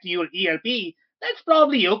feeding back to your ERP, that's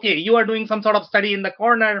probably okay. You are doing some sort of study in the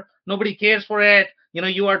corner, nobody cares for it.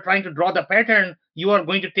 You are trying to draw the pattern. You are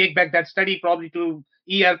going to take back that study probably to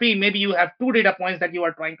ERP. Maybe you have two data points that you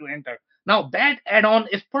are trying to enter. Now that add-on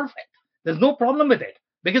is perfect. There's no problem with it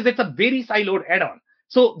because it's a very siloed add-on.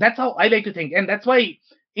 So that's how I like to think. And that's why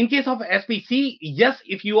in case of SPC, yes,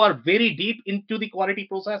 if you are very deep into the quality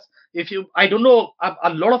process, I don't know,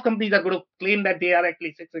 a lot of companies are going to claim that they are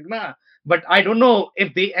actually Six Sigma, but I don't know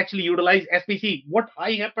if they actually utilize SPC. What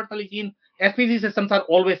I have personally seen, SPC systems are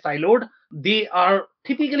always siloed. They are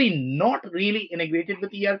typically not really integrated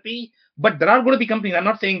with ERP, but there are going to be companies. I'm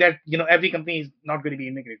not saying that every company is not going to be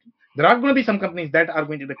integrated. There are going to be some companies that are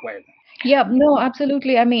going to require that. Yeah, no,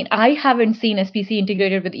 absolutely. I mean, I haven't seen SPC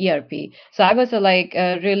integrated with ERP, so I was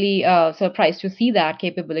really surprised to see that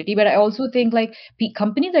capability. But I also think like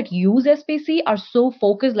companies that use SPC are so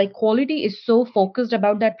focused, like quality is so focused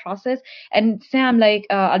about that process. And Sam,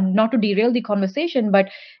 not to derail the conversation, but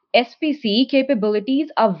SPC capabilities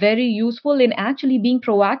are very useful in actually being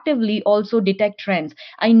proactively also detect trends.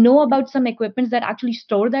 I know about some equipments that actually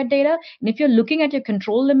store that data, and if you're looking at your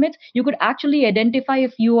control limits, you could actually identify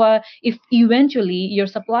if eventually your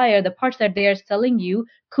supplier, the parts that they are selling you,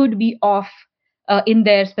 could be off in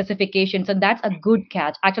their specifications, and that's a good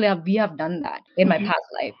catch. Actually, we have done that in my past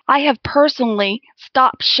life. I have personally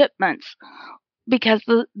stopped shipments because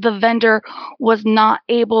the vendor was not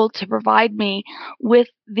able to provide me with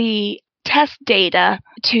the test data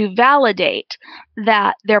to validate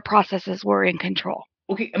that their processes were in control.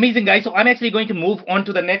 Okay, amazing, guys. So I'm actually going to move on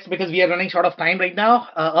to the next because we are running short of time right now.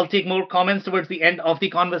 I'll take more comments towards the end of the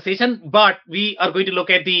conversation, but we are going to look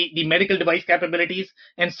at the medical device capabilities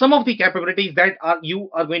and some of the capabilities that you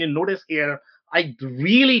are going to notice here. I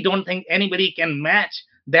really don't think anybody can match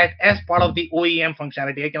that as part of the OEM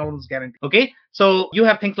functionality. I can almost guarantee. Okay, so you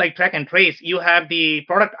have things like track and trace. You have the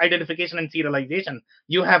product identification and serialization.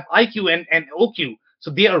 You have IQ and OQ. So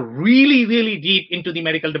they are really, really deep into the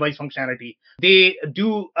medical device functionality. They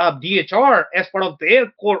do DHR as part of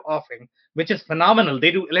their core offering, which is phenomenal.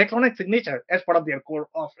 They do electronic signature as part of their core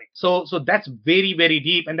offering. So that's very, very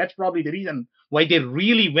deep. And that's probably the reason why they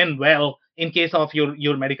really win well in case of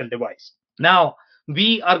your medical device. Now,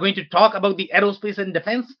 we are going to talk about the aerospace and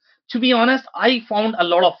defense. To be honest, I found a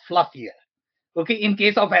lot of fluff here. Okay, in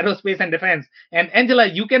case of aerospace and defense. And Angela,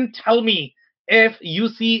 you can tell me if you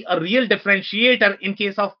see a real differentiator in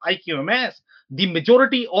case of IQMS. The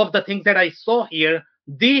majority of the things that I saw here,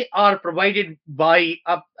 they are provided by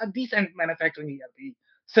a decent manufacturing ERP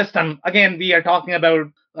system. Again, we are talking about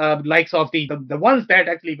likes of the ones that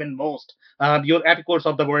actually win most, your Epicors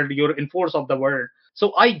of the world, your Enforce of the world.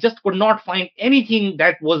 So I just could not find anything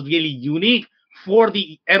that was really unique for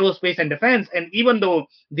the aerospace and defense. And even though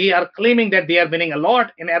they are claiming that they are winning a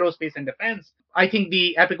lot in aerospace and defense, I think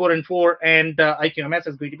the Epicor N4 and IQMS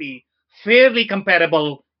is going to be fairly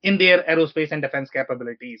comparable in their aerospace and defense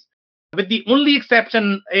capabilities. With the only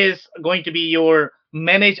exception is going to be your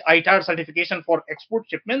managed ITAR certification for export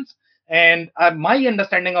shipments. And my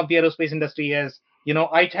understanding of the aerospace industry is,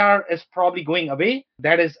 ITAR is probably going away.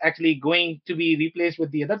 That is actually going to be replaced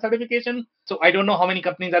with the other certification. So I don't know how many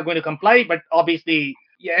companies are going to comply, but obviously,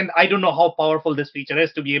 yeah, and I don't know how powerful this feature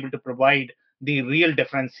is to be able to provide the real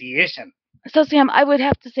differentiation. So, Sam, I would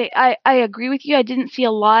have to say I agree with you. I didn't see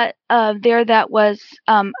a lot there that was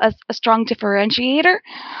a strong differentiator,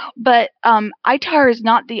 but ITAR is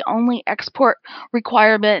not the only export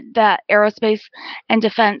requirement that aerospace and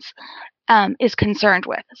defense is concerned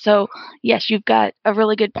with. So, yes, you've got a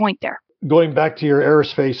really good point there. Going back to your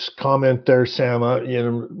aerospace comment there, Sam,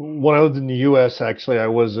 when I lived in the U.S., actually,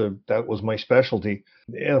 that was my specialty.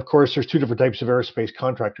 And of course, there's two different types of aerospace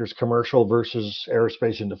contractors: commercial versus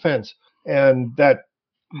aerospace and defense. And the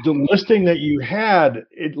listing that you had,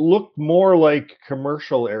 it looked more like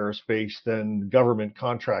commercial aerospace than government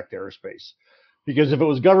contract aerospace. Because if it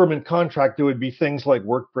was government contract, there would be things like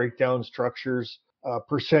work breakdown structures,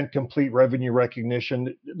 percent complete revenue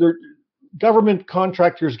recognition. Government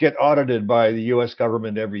contractors get audited by the U.S.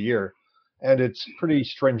 government every year. and it's pretty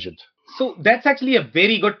stringent. So that's actually a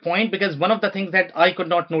very good point, because one of the things that I could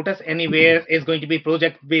not notice anywhere is going to be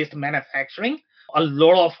project-based manufacturing. A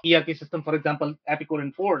lot of ERP systems, for example, Epicor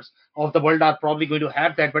and Force of the world are probably going to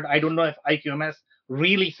have that, but I don't know if IQMS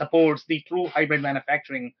really supports the true hybrid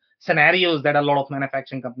manufacturing scenarios that a lot of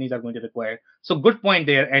manufacturing companies are going to require. So good point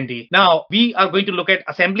there, Andy. Now we are going to look at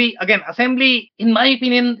assembly. Again, assembly, in my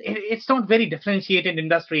opinion, it's not very differentiated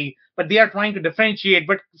industry, but they are trying to differentiate.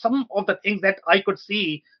 But some of the things that I could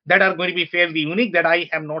see that are going to be fairly unique that I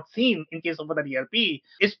have not seen in case of other ERP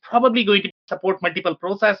is probably going to support multiple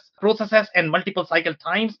processes and multiple cycle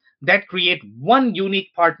times that create one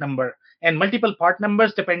unique part number and multiple part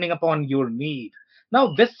numbers depending upon your need.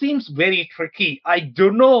 Now, this seems very tricky. I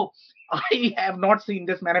don't know. I have not seen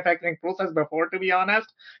this manufacturing process before, to be honest,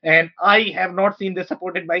 and I have not seen this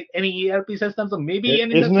supported by any ERP system. So maybe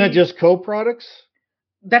an Isn't that just co-products?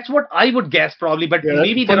 That's what I would guess, probably, but Yeah,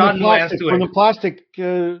 maybe there are nuances to from it. the plastic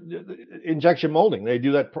injection molding. They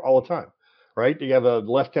do that all the time, right? You have a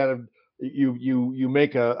left-handed. You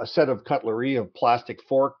make a set of cutlery, a plastic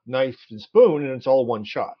fork, knife, and spoon, and it's all one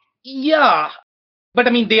shot. Yeah, but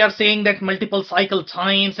I mean, they are saying that multiple cycle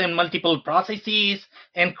times and multiple processes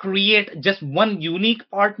and create just one unique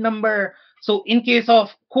part number. So in case of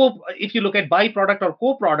if you look at byproduct or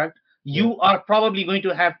co-product, you are probably going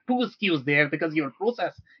to have two SKUs there because your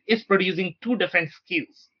process is producing two different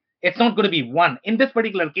SKUs. It's not going to be one. In this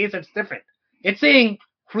particular case, it's different. It's saying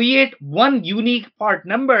create one unique part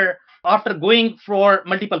number after going for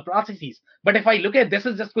multiple processes. But if I look at this,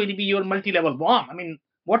 is just going to be your multi-level bomb. I mean,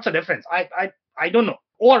 what's the difference? I don't know.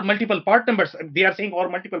 Or multiple part numbers. They are saying or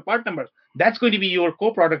multiple part numbers. That's going to be your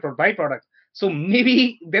co-product or byproduct. So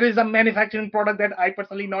maybe there is a manufacturing product that I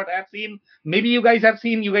personally not have seen. Maybe you guys have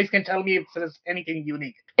seen. You guys can tell me if there's anything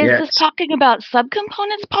unique. Is this talking about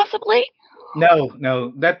subcomponents possibly?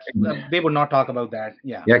 No, that they would not talk about that.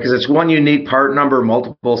 Yeah, because it's one unique part number,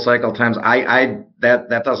 multiple cycle times.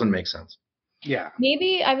 That doesn't make sense. Yeah,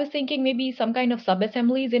 maybe I was thinking maybe some kind of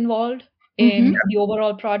sub-assemblies involved in the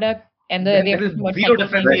overall product, and there is zero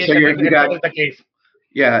differentiation. So you got the case.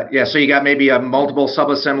 Yeah. So you got maybe a multiple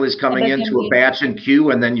sub-assemblies coming into a batch and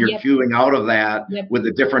queue, and then you're queuing out of that with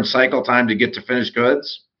a different cycle time to get to finished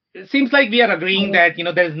goods. It seems like we are agreeing that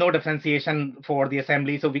there is no differentiation for the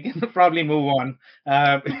assembly, so we can probably move on.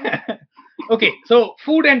 Okay, so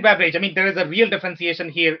food and beverage. I mean, there is a real differentiation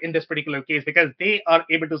here in this particular case because they are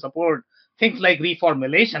able to support things like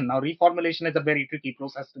reformulation. Now, reformulation is a very tricky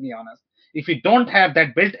process, to be honest. If you don't have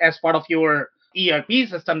that built as part of your ERP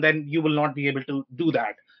system, then you will not be able to do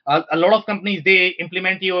that. A lot of companies, they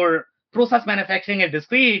implement your process manufacturing as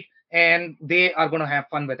discrete, and they are going to have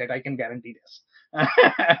fun with it. I can guarantee this.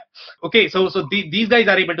 Okay, so these guys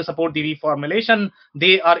are able to support the reformulation.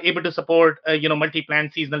 They are able to support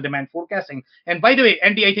multi-plant seasonal demand forecasting. And by the way,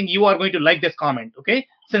 Andy, I think you are going to like this comment. Okay,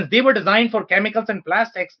 since they were designed for chemicals and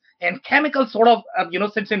plastics, and chemicals sort of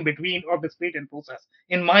sits in between of discrete and process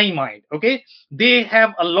in my mind. Okay, they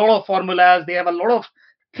have a lot of formulas. They have a lot of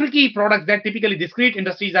tricky products that typically discrete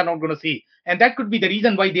industries are not going to see. And that could be the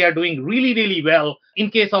reason why they are doing really, really well in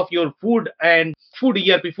case of your food and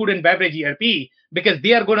beverage ERP, because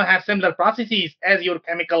they are going to have similar processes as your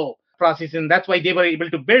chemical process. And that's why they were able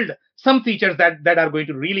to build some features that are going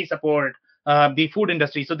to really support the food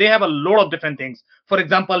industry. So they have a lot of different things. For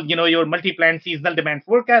example, your multi-plant seasonal demand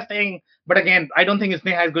forecasting. But again, I don't think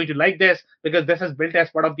Sneha is going to like this because this is built as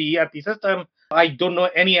part of the ERP system. I don't know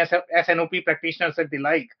any SNOP practitioners that they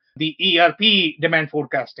like the ERP demand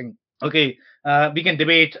forecasting. Okay, we can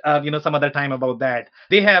debate, some other time about that.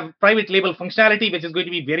 They have private label functionality, which is going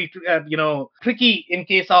to be very, tricky in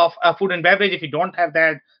case of food and beverage. If you don't have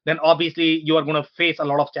that, then obviously you are going to face a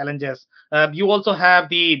lot of challenges. You also have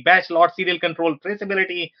the batch lot serial control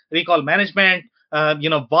traceability, recall management,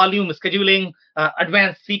 volume scheduling,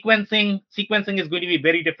 advanced sequencing. Sequencing is going to be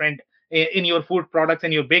very different in your food products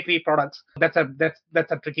and your bakery products. That's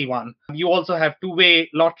a tricky one. You also have two-way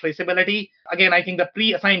lot traceability. Again, I think the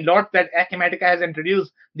pre-assigned lot that Acumatica has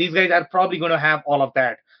introduced, these guys are probably going to have all of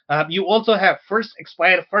that. You also have first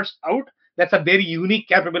expire, first out. That's a very unique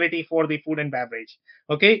capability for the food and beverage.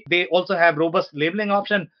 Okay, they also have robust labeling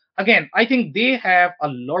option. Again, I think they have a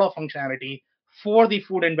lot of functionality for the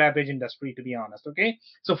food and beverage industry, to be honest. Okay,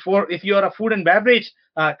 so if you are a food and beverage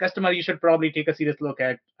customer, you should probably take a serious look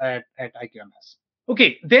at IQMS.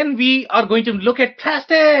 Okay, then we are going to look at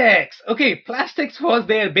plastics. Okay, plastics was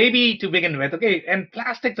their baby to begin with. Okay, and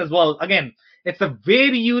plastics as well. Again, it's a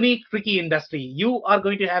very unique, tricky industry. You are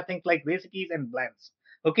going to have things like recipes and blends.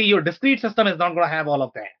 Okay, your discrete system is not going to have all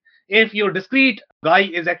of that. If your discrete guy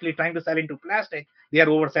is actually trying to sell into plastic, they are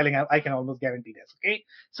overselling. I can almost guarantee this. Okay,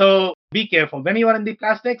 so be careful. When you are in the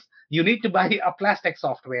plastics, you need to buy a plastic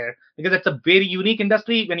software because it's a very unique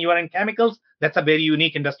industry. When you are in chemicals, that's a very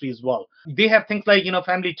unique industry as well. They have things like,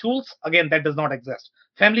 family tools. Again, that does not exist.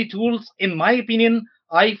 Family tools, in my opinion,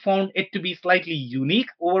 I found it to be slightly unique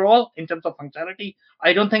overall in terms of functionality.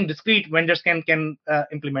 I don't think discrete vendors can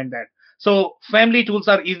implement that. So family tools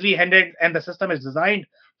are easily handled, and the system is designed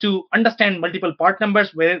to understand multiple part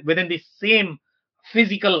numbers within the same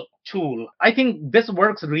physical tool. I think this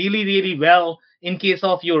works really, really well in case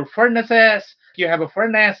of your furnaces. If you have a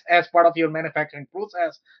furnace as part of your manufacturing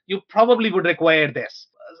process, you probably would require this.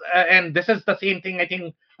 And this is the same thing I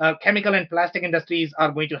think chemical and plastic industries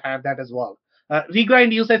are going to have that as well.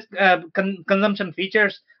 Regrind uses consumption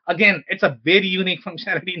features. Again, it's a very unique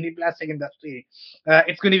functionality in the plastic industry.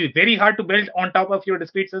 It's going to be very hard to build on top of your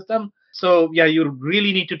discrete system. So yeah, you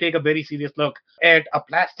really need to take a very serious look at a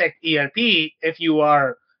plastic ERP if you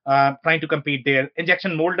are trying to compete there.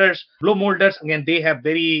 Injection molders, blow molders, again, they have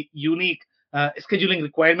very unique scheduling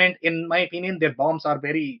requirement. In my opinion, their bombs are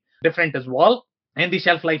very different as well. And the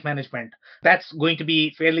shelf life management, that's going to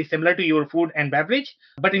be fairly similar to your food and beverage.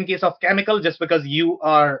 But in case of chemical, just because you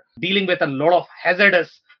are dealing with a lot of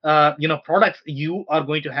hazardous products, you are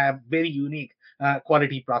going to have very unique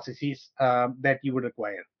quality processes that you would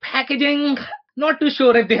require. Packaging, not too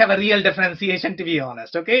sure if they have a real differentiation, to be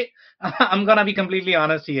honest. Okay, I'm gonna be completely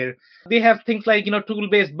honest here. They have things like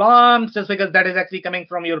tool-based bombs, just because that is actually coming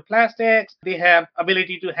from your plastics. They have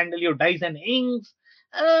ability to handle your dyes and inks.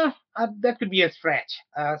 That could be a stretch.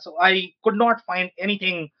 So I could not find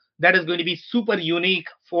anything that is going to be super unique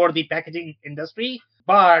for the packaging industry.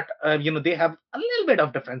 But they have a little bit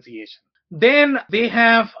of differentiation. Then they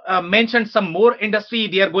have mentioned some more industry.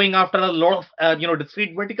 They are going after a lot of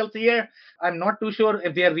discrete verticals here. I'm not too sure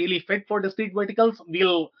if they are really fit for discrete verticals.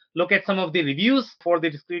 We'll look at some of the reviews for the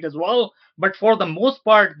discrete as well. But for the most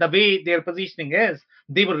part, the way their positioning is,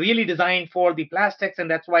 they were really designed for the plastics, and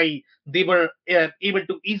that's why they were able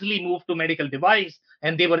to easily move to medical device,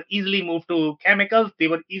 and they were easily moved to chemicals. They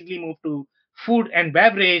were easily moved to food and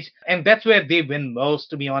beverage, and that's where they win most,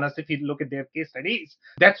 to be honest. If you look at their case studies,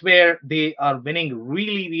 that's where they are winning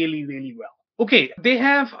really, really, really well. Okay, they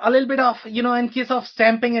have a little bit of, in case of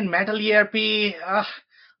stamping and metal ERP,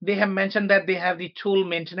 they have mentioned that they have the tool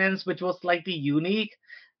maintenance, which was slightly unique.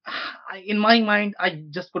 In my mind, I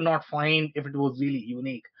just could not find if it was really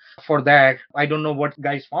unique for that. I don't know what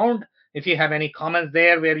guys found. If you have any comments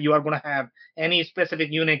there where you are going to have any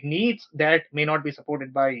specific unique needs that may not be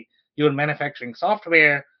supported by your manufacturing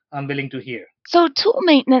software, I'm willing to hear. So tool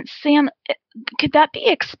maintenance, Sam, could that be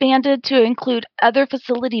expanded to include other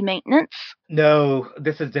facility maintenance? No,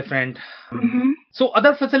 this is different. Mm-hmm. So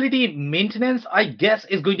other facility maintenance, I guess,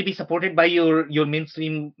 is going to be supported by your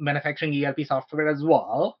mainstream manufacturing ERP software as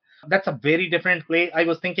well. That's a very different play. I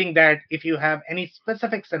was thinking that if you have any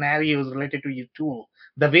specific scenarios related to your tool,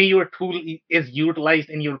 the way your tool is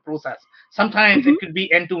utilized in your process, sometimes it could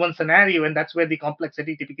be end-to-one scenario, and that's where the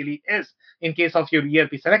complexity typically is in case of your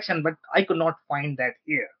ERP selection, but I could not find that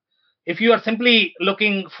here. If you are simply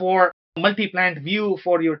looking for multi-plant view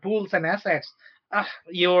for your tools and assets,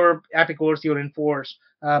 your Epicors, your Enforce,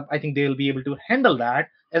 I think they'll be able to handle that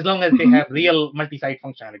as long as they have real multi-site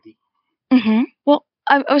functionality. Mm-hmm. Well,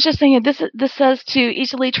 I was just thinking, this says to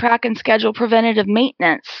easily track and schedule preventative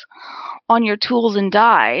maintenance on your tools and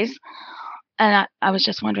dies, and I was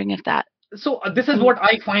just wondering if that. So this is what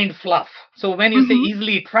I find fluff. So when you say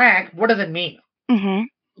easily track, what does it mean?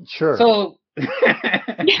 Mm-hmm. Sure. So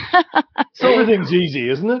everything's easy,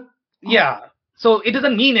 isn't it? Yeah. So it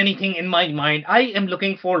doesn't mean anything in my mind. I am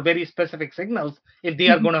looking for very specific signals if they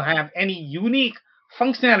are going to have any unique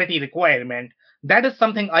functionality requirement. That is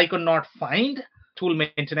something I could not find. Tool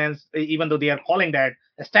maintenance, even though they are calling that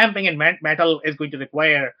stamping and metal is going to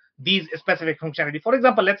require these specific functionality. For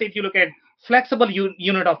example, let's say if you look at flexible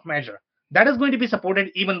unit of measure, that is going to be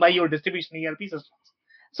supported even by your distribution ERP systems.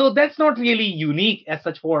 So that's not really unique as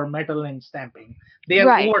such for metal and stamping. They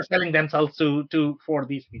are overselling themselves for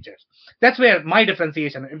these features. That's where my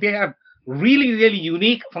differentiation. If they have really, really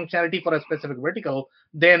unique functionality for a specific vertical,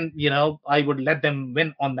 then I would let them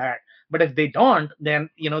win on that. But if they don't, then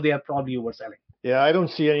they are probably overselling. Yeah, I don't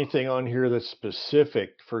see anything on here that's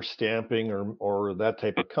specific for stamping or that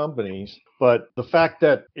type of companies. But the fact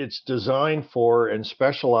that it's designed for and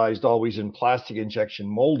specialized always in plastic injection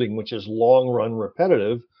molding, which is long run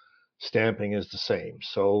repetitive, stamping is the same.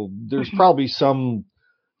 So there's probably some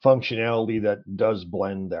functionality that does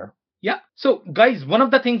blend there. Yeah. So guys, one of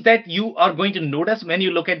the things that you are going to notice when you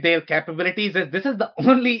look at their capabilities is this is the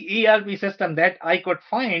only ERP system that I could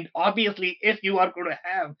find. Obviously, if you are going to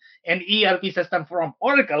have an ERP system from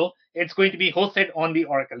Oracle, it's going to be hosted on the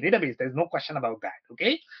Oracle database. There's no question about that.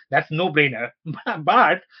 Okay, that's no brainer.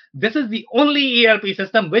 But this is the only ERP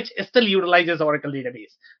system which still utilizes Oracle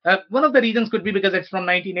database. One of the reasons could be because it's from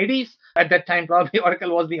 1980s. At that time, probably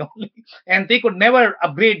Oracle was the only, and they could never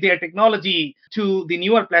upgrade their technology to the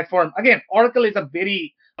newer platform. Again, Oracle is a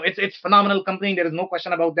very it's phenomenal company. There is no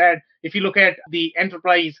question about that. If you look at the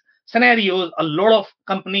enterprise scenarios, a lot of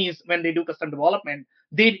companies, when they do custom development,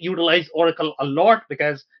 they utilize Oracle a lot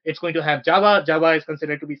because it's going to have Java. Java is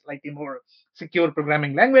considered to be slightly more secure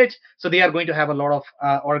programming language, so they are going to have a lot of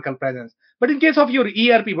Oracle presence. But in case of your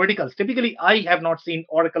ERP verticals, typically I have not seen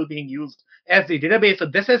Oracle being used as the database. So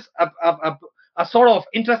this is a sort of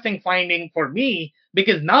interesting finding for me,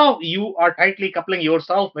 because now you are tightly coupling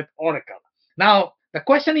yourself with Oracle. Now, the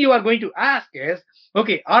question you are going to ask is,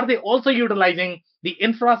 okay, are they also utilizing the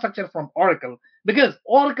infrastructure from Oracle? Because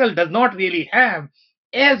Oracle does not really have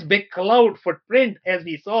as big cloud footprint as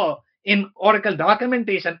we saw in Oracle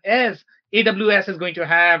documentation as AWS is going to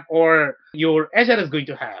have or your Azure is going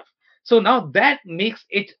to have. So now that makes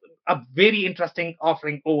it a very interesting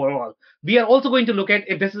offering overall. We are also going to look at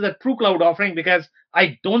if this is a true cloud offering, because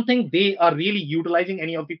I don't think they are really utilizing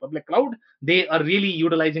any of the public cloud. They are really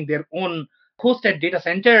utilizing their own hosted data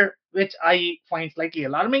center, which I find slightly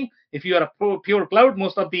alarming. If you are a pure cloud,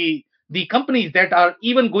 most of the companies that are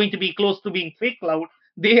even going to be close to being fake cloud,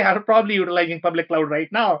 they are probably utilizing public cloud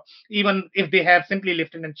right now, even if they have simply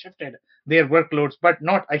lifted and shifted their workloads, but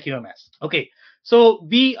not IQMS. Okay, so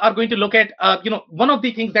we are going to look at, one of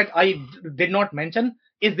the things that I did not mention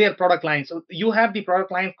is their product line. So you have the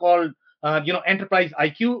product line called, Enterprise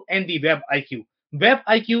IQ and the Web IQ. Web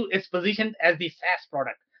IQ is positioned as the SaaS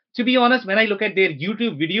product. To be honest, when I look at their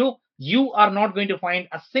YouTube video, you are not going to find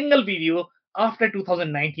a single video after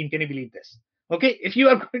 2019. Can you believe this? Okay, if you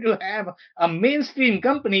are going to have a mainstream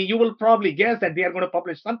company, you will probably guess that they are going to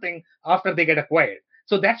publish something after they get acquired.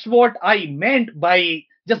 So that's what I meant by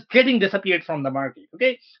just getting disappeared from the market.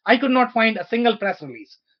 Okay, I could not find a single press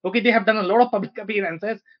release. Okay, they have done a lot of public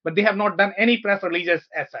appearances, but they have not done any press releases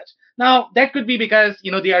as such. Now, that could be because,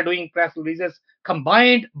 they are doing press releases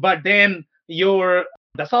combined, but then your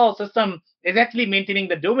Dassault system is actually maintaining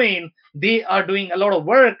the domain. They are doing a lot of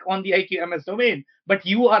work on the IQMS domain, but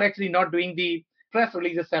you are actually not doing the press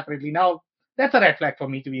releases separately. Now, that's a red flag for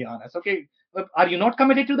me, to be honest. Okay, but are you not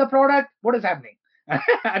committed to the product? What is happening?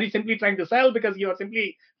 Are you simply trying to sell because you are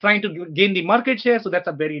simply trying to gain the market share? So that's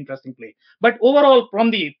a very interesting play. But overall,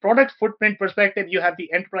 from the product footprint perspective, you have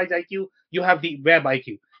the Enterprise IQ, you have the Web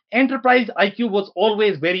IQ. Enterprise IQ was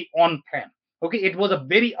always very on-prem. Okay, it was a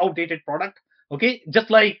very outdated product. Okay, just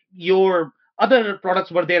like your other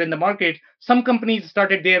products were there in the market. Some companies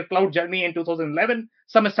started their cloud journey in 2011.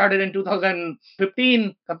 Some started in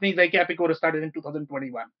 2015. Companies like Epicor started in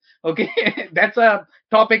 2021. Okay, that's a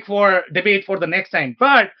topic for debate for the next time.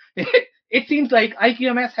 But it seems like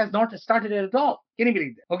IQMS has not started it at all. Can you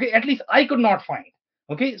believe that? Okay, at least I could not find.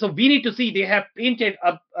 Okay, so we need to see they have painted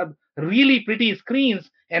a really pretty screens,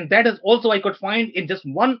 and that is also I could find in just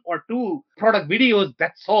one or two product videos.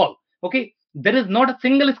 That's all. Okay, there is not a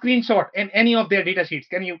single screenshot in any of their data sheets.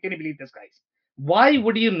 Can you believe this, guys? Why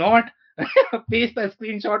would you not paste a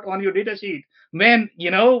screenshot on your data sheet when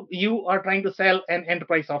you are trying to sell an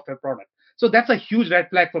enterprise software product? So that's a huge red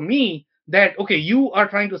flag for me. That okay, you are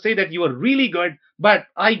trying to say that you are really good, but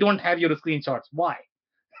I don't have your screenshots. Why?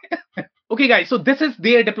 Okay, guys. So this is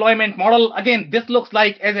their deployment model. Again, this looks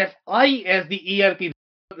like as if I, as the ERP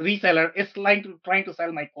reseller, is trying to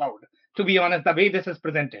sell my cloud. To be honest, the way this is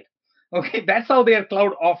presented. Okay, that's how their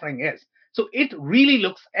cloud offering is. So it really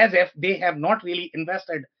looks as if they have not really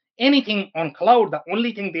invested anything on cloud. The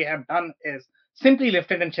only thing they have done is simply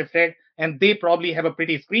lifted and shifted, and they probably have a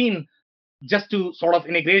pretty screen just to sort of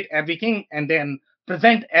integrate everything and then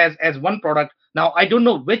present as one product. Now, I don't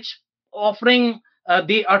know which offering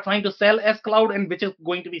they are trying to sell as cloud and which is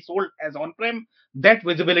going to be sold as on-prem. That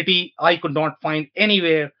visibility I could not find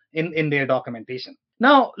anywhere in their documentation.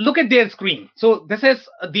 Now, look at their screen. So this is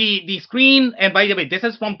the screen. And by the way, this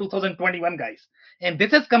is from 2021, guys. And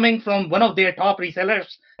this is coming from one of their top resellers.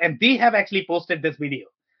 And they have actually posted this video.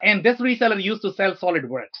 And this reseller used to sell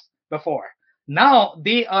SolidWorks before. Now,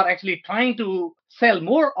 they are actually trying to sell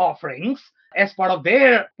more offerings as part of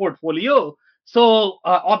their portfolio. So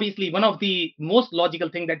obviously, one of the most logical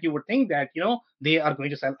thing that you would think that, they are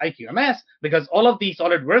going to sell IQMS, because all of the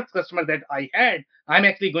SolidWorks customers that I had, I'm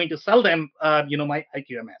actually going to sell them, my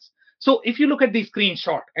IQMS. So if you look at the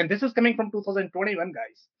screenshot, and this is coming from 2021,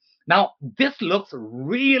 guys. Now, this looks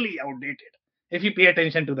really outdated if you pay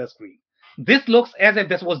attention to the screen. This looks as if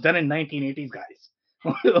this was done in 1980s,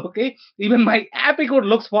 guys. Okay, even my Epicor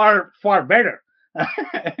looks far better.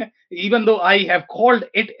 Even though I have called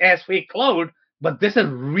it as fake cloud, but this is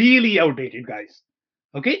really outdated, guys.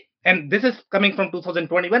 Okay, and this is coming from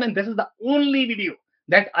 2021, and this is the only video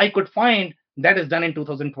that I could find that is done in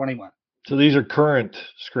 2021. So these are current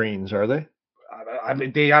screens, are they? I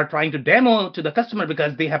mean, they are trying to demo to the customer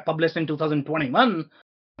because they have published in 2021.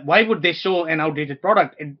 Why would they show an outdated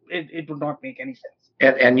product? It would not make any sense.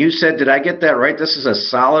 And you said, did I get that right? This is a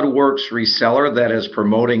SolidWorks reseller that is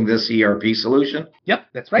promoting this ERP solution? Yep,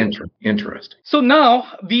 that's right. Interesting. So now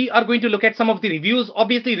we are going to look at some of the reviews.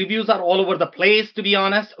 Obviously, reviews are all over the place, to be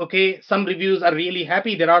honest. Okay, some reviews are really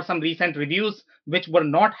happy. There are some recent reviews which were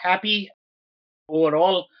not happy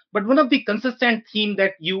overall. But one of the consistent theme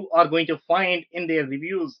that you are going to find in their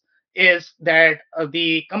reviews is that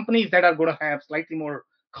the companies that are going to have slightly more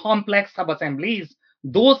complex sub-assemblies,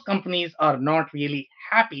 those companies are not really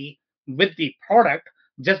happy with the product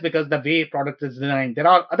just because the way product is designed. There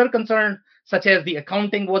are other concerns such as the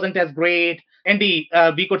accounting wasn't as great. Andy,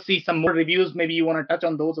 we could see some more reviews. Maybe you want to touch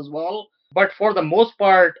on those as well. But for the most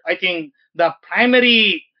part, I think the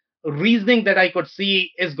primary reasoning that I could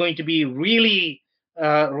see is going to be really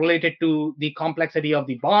related to the complexity of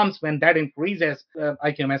the bombs. When that increases,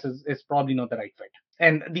 IQMS is probably not the right fit.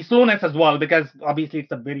 And the slowness as well, because obviously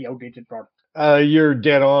it's a very outdated product. You're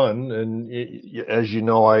dead on. And as you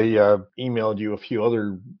know, I emailed you a few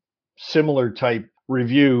other similar type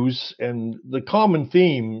reviews. And the common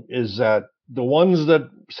theme is that the ones that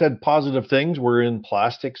said positive things were in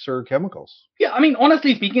plastics or chemicals. Yeah, I mean,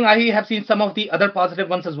 honestly speaking, I have seen some of the other positive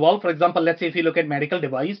ones as well. For example, let's say if you look at medical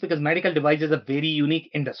device, because medical device is a very unique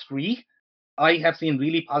industry. I have seen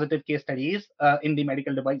really positive case studies in the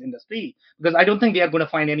medical device industry, because I don't think they are going to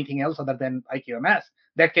find anything else other than IQMS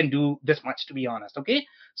that can do this much, to be honest. Okay,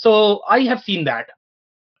 so I have seen that.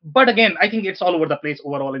 But again, I think it's all over the place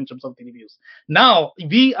overall in terms of the reviews. Now,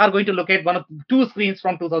 we are going to look at one of two screens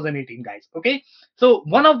from 2018, guys. Okay, so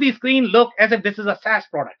one of these screens look as if this is a SaaS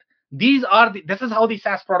product. This is how the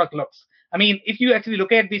SaaS product looks. I mean, if you actually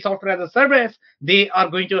look at the software as a service, they are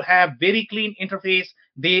going to have very clean interface.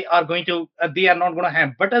 They are not going to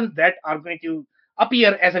have buttons that are going to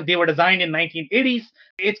appear as if they were designed in 1980s.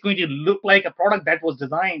 It's going to look like a product that was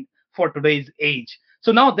designed for today's age.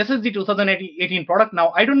 So now this is the 2018 product.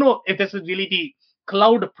 Now, I don't know if this is really the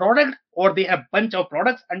cloud product or they have a bunch of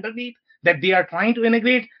products underneath that they are trying to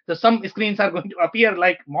integrate. So some screens are going to appear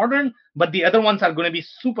like modern, but the other ones are going to be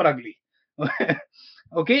super ugly.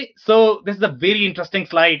 Okay, so this is a very interesting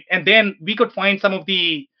slide. And then we could find some of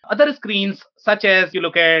the other screens, such as you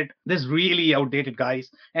look at this really outdated, guys.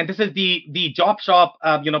 And this is the Job Shop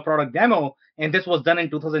product demo. And this was done in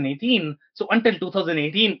 2018. So until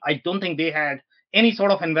 2018, I don't think they had any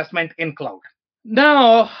sort of investment in cloud.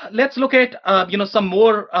 Now, let's look at some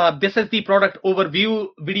more. This is the product overview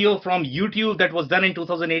video from YouTube that was done in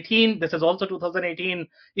 2018. This is also 2018.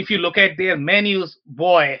 If you look at their menus,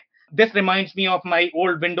 boy, this reminds me of my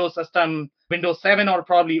old Windows system, Windows 7 or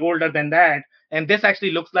probably older than that. And this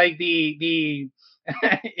actually looks like the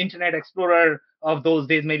Internet Explorer of those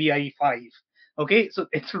days, maybe IE5. Okay, so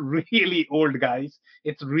it's really old, guys.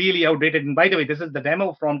 It's really outdated. And by the way, this is the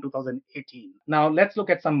demo from 2018. Now let's look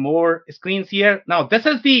at some more screens here. Now this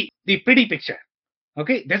is the pretty picture.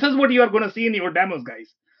 Okay, this is what you are going to see in your demos,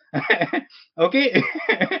 guys. Okay.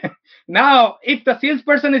 Now, if the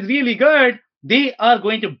salesperson is really good, they are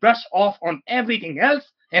going to brush off on everything else.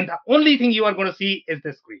 And the only thing you are going to see is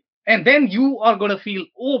this screen. And then you are going to feel,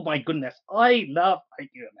 oh my goodness, I love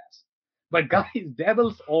IQMS. But guys,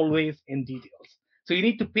 devil's always in details. So you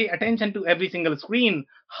need to pay attention to every single screen,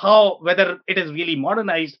 whether it is really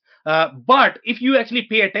modernized. But if you actually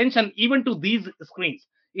pay attention even to these screens,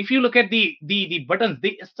 if you look at the buttons,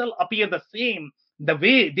 they still appear the same, the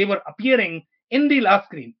way they were appearing in the last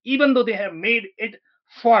screen, even though they have made it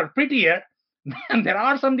far prettier. And there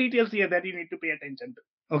are some details here that you need to pay attention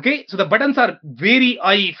to. Okay, so the buttons are very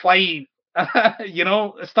i5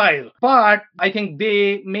 style, but I think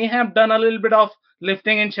they may have done a little bit of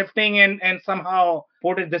lifting and shifting and somehow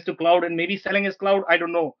ported this to cloud and maybe selling as cloud. I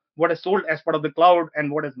don't know what is sold as part of the cloud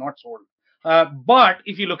and what is not sold. But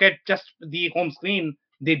if you look at just the home screen,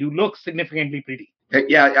 they do look significantly pretty.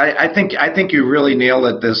 Yeah, I think you really nailed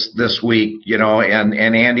it this week, and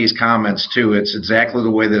Andy's comments too. It's exactly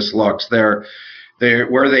the way this looks. They're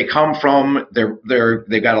where they come from.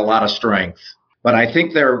 They've got a lot of strength. But I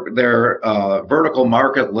think their vertical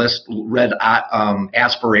market list read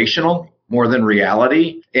aspirational more than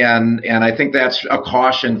reality, and I think that's a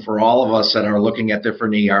caution for all of us that are looking at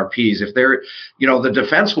different ERPs. If they're, the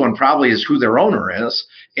defense one probably is who their owner is,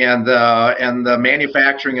 and the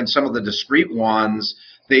manufacturing and some of the discrete ones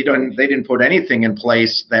they didn't put anything in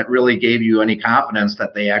place that really gave you any confidence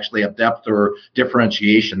that they actually have depth or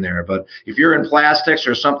differentiation there. But if you're in plastics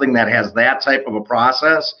or something that has that type of a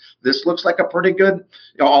process, this looks like a pretty good,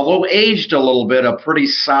 although aged a little bit, a pretty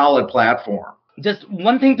solid platform. Just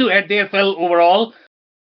one thing to add there, Phil, overall,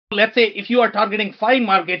 let's say if you are targeting 5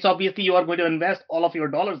 markets, obviously you are going to invest all of your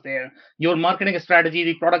dollars there. Your marketing strategy,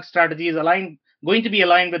 the product strategy is going to be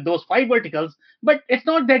aligned with those 5 verticals. But it's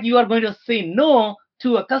not that you are going to say no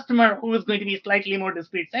to a customer who is going to be slightly more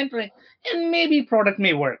discrete centric, and maybe product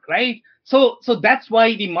may work, right? So that's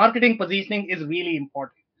why the marketing positioning is really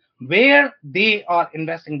important, where they are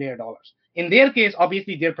investing their dollars. In their case,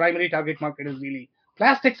 obviously their primary target market is really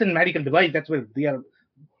plastics and medical device. That's where they are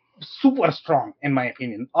super strong, in my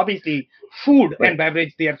opinion. Obviously, food and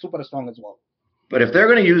beverage, they are super strong as well. But if they're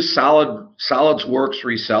going to use SolidWorks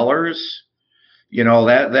resellers,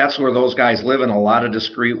 that's where those guys live in a lot of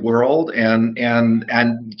discrete world, and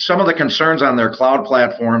some of the concerns on their cloud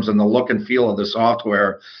platforms and the look and feel of the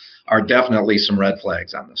software are definitely some red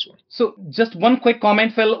flags on this one. So just one quick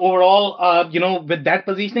comment, Phil, overall, with that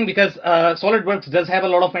positioning, because SolidWorks does have a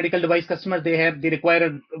lot of medical device customers. They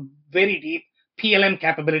require very deep PLM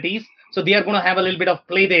capabilities. So they are going to have a little bit of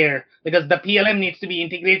play there, because the PLM needs to be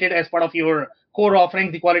integrated as part of your core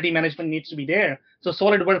offerings. The quality management needs to be there. So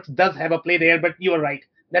SolidWorks does have a play there, but you are right.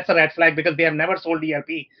 That's a red flag, because they have never sold ERP.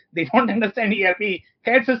 They don't understand ERP.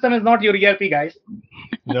 CAD system is not your ERP, guys.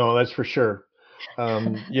 No, that's for sure.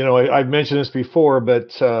 I've mentioned this before, but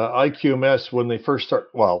IQMS, when they first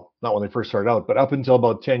not when they first started out, but up until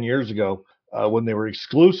about 10 years ago, when they were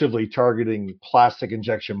exclusively targeting plastic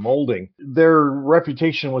injection molding, their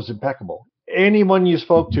reputation was impeccable. Anyone you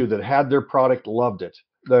spoke to that had their product loved it.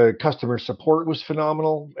 The customer support was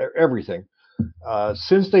phenomenal, everything.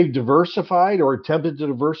 Since they've diversified or attempted to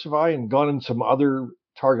diversify and gone in some other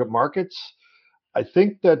target markets, I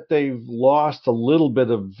think that they've lost a little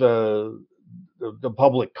bit of the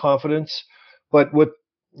public confidence. But with,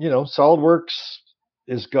 SolidWorks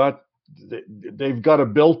they've got a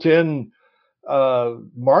built-in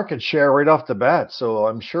market share right off the bat, so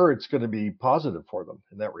I'm sure it's going to be positive for them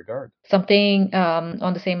in that regard. Something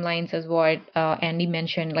on the same lines as what Andy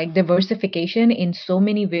mentioned, like diversification in so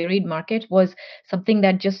many varied markets was something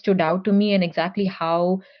that just stood out to me, and exactly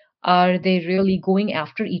how are they really going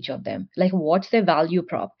after each of them? Like, what's their value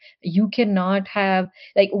prop? You cannot have,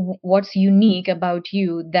 like, what's unique about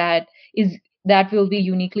you that will be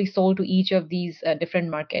uniquely sold to each of these different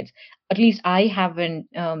markets. At least I haven't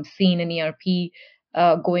seen an ERP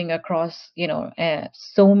going across,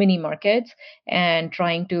 so many markets and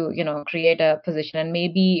trying to, create a position. And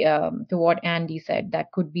maybe to what Andy said,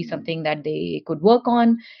 that could be something that they could work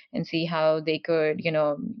on and see how they could,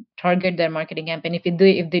 target their marketing campaign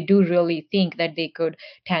if they do really think that they could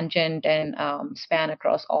tangent and span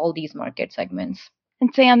across all these market segments.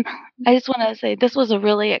 And Sam, I just want to say this was a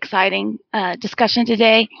really exciting discussion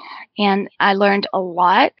today, and I learned a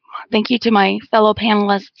lot. Thank you to my fellow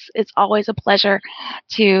panelists. It's always a pleasure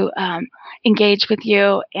to engage with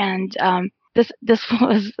you, and this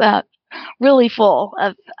was really full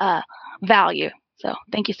of value. So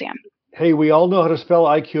thank you, Sam. Hey, we all know how to spell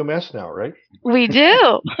IQMS now, right? We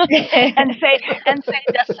do. and say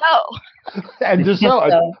Dassault. And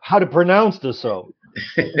Dassault. How to pronounce Dassault.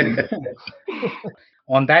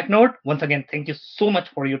 On that note, once again, thank you so much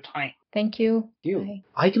for your time. Thank you. Bye.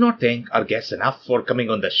 I cannot thank our guests enough for coming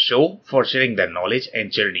on the show, for sharing their knowledge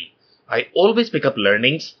and journey. I always pick up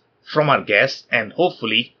learnings from our guests, and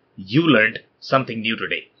hopefully you learned something new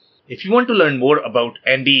today. If you want to learn more about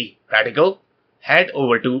Andy Pratico, head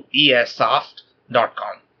over to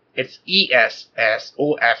essoft.com. It's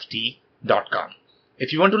ESSOFT.com.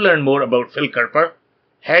 If you want to learn more about Phil Kerper,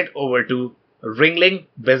 head over to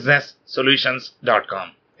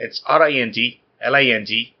ringlingbusinesssolutions.com. It's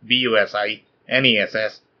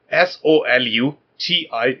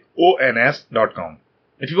ringlingbusinesssolutions.com.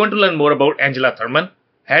 If you want to learn more about Angela Thurman,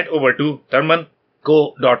 head over to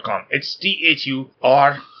thurmanco.com. It's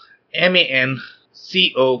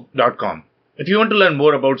THURMANCO.com. If you want to learn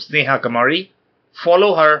more about Sneha Kamari,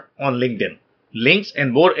 follow her on LinkedIn. Links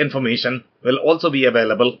and more information will also be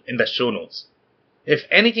available in the show notes. If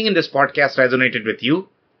anything in this podcast resonated with you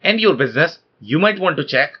and your business, you might want to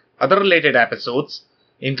check other related episodes,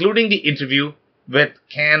 including the interview with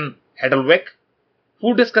Ken Hedelwick,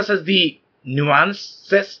 who discusses the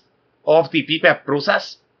nuances of the PPAP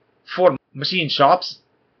process for machine shops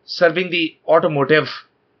serving the automotive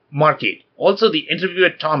market. Also, the interview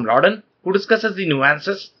with Tom Rodden, who discusses the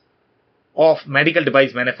nuances of medical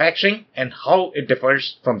device manufacturing and how it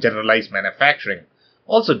differs from generalized manufacturing.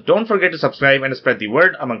 Also, don't forget to subscribe and spread the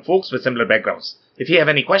word among folks with similar backgrounds. If you have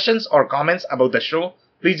any questions or comments about the show,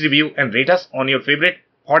 please review and rate us on your favorite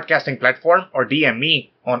podcasting platform or DM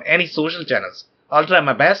me on any social channels. I'll try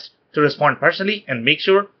my best to respond personally and make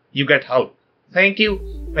sure you get help. Thank you,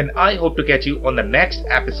 and I hope to catch you on the next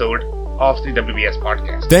episode of the WBS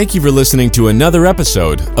Podcast. Thank you for listening to another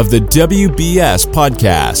episode of the WBS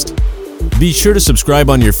Podcast. Be sure to subscribe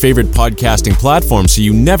on your favorite podcasting platform so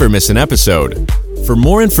you never miss an episode. For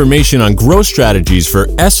more information on growth strategies for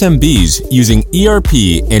SMBs using ERP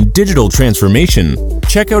and digital transformation,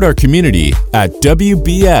 check out our community at WBS.rocks.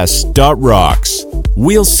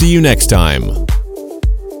 We'll see you next time.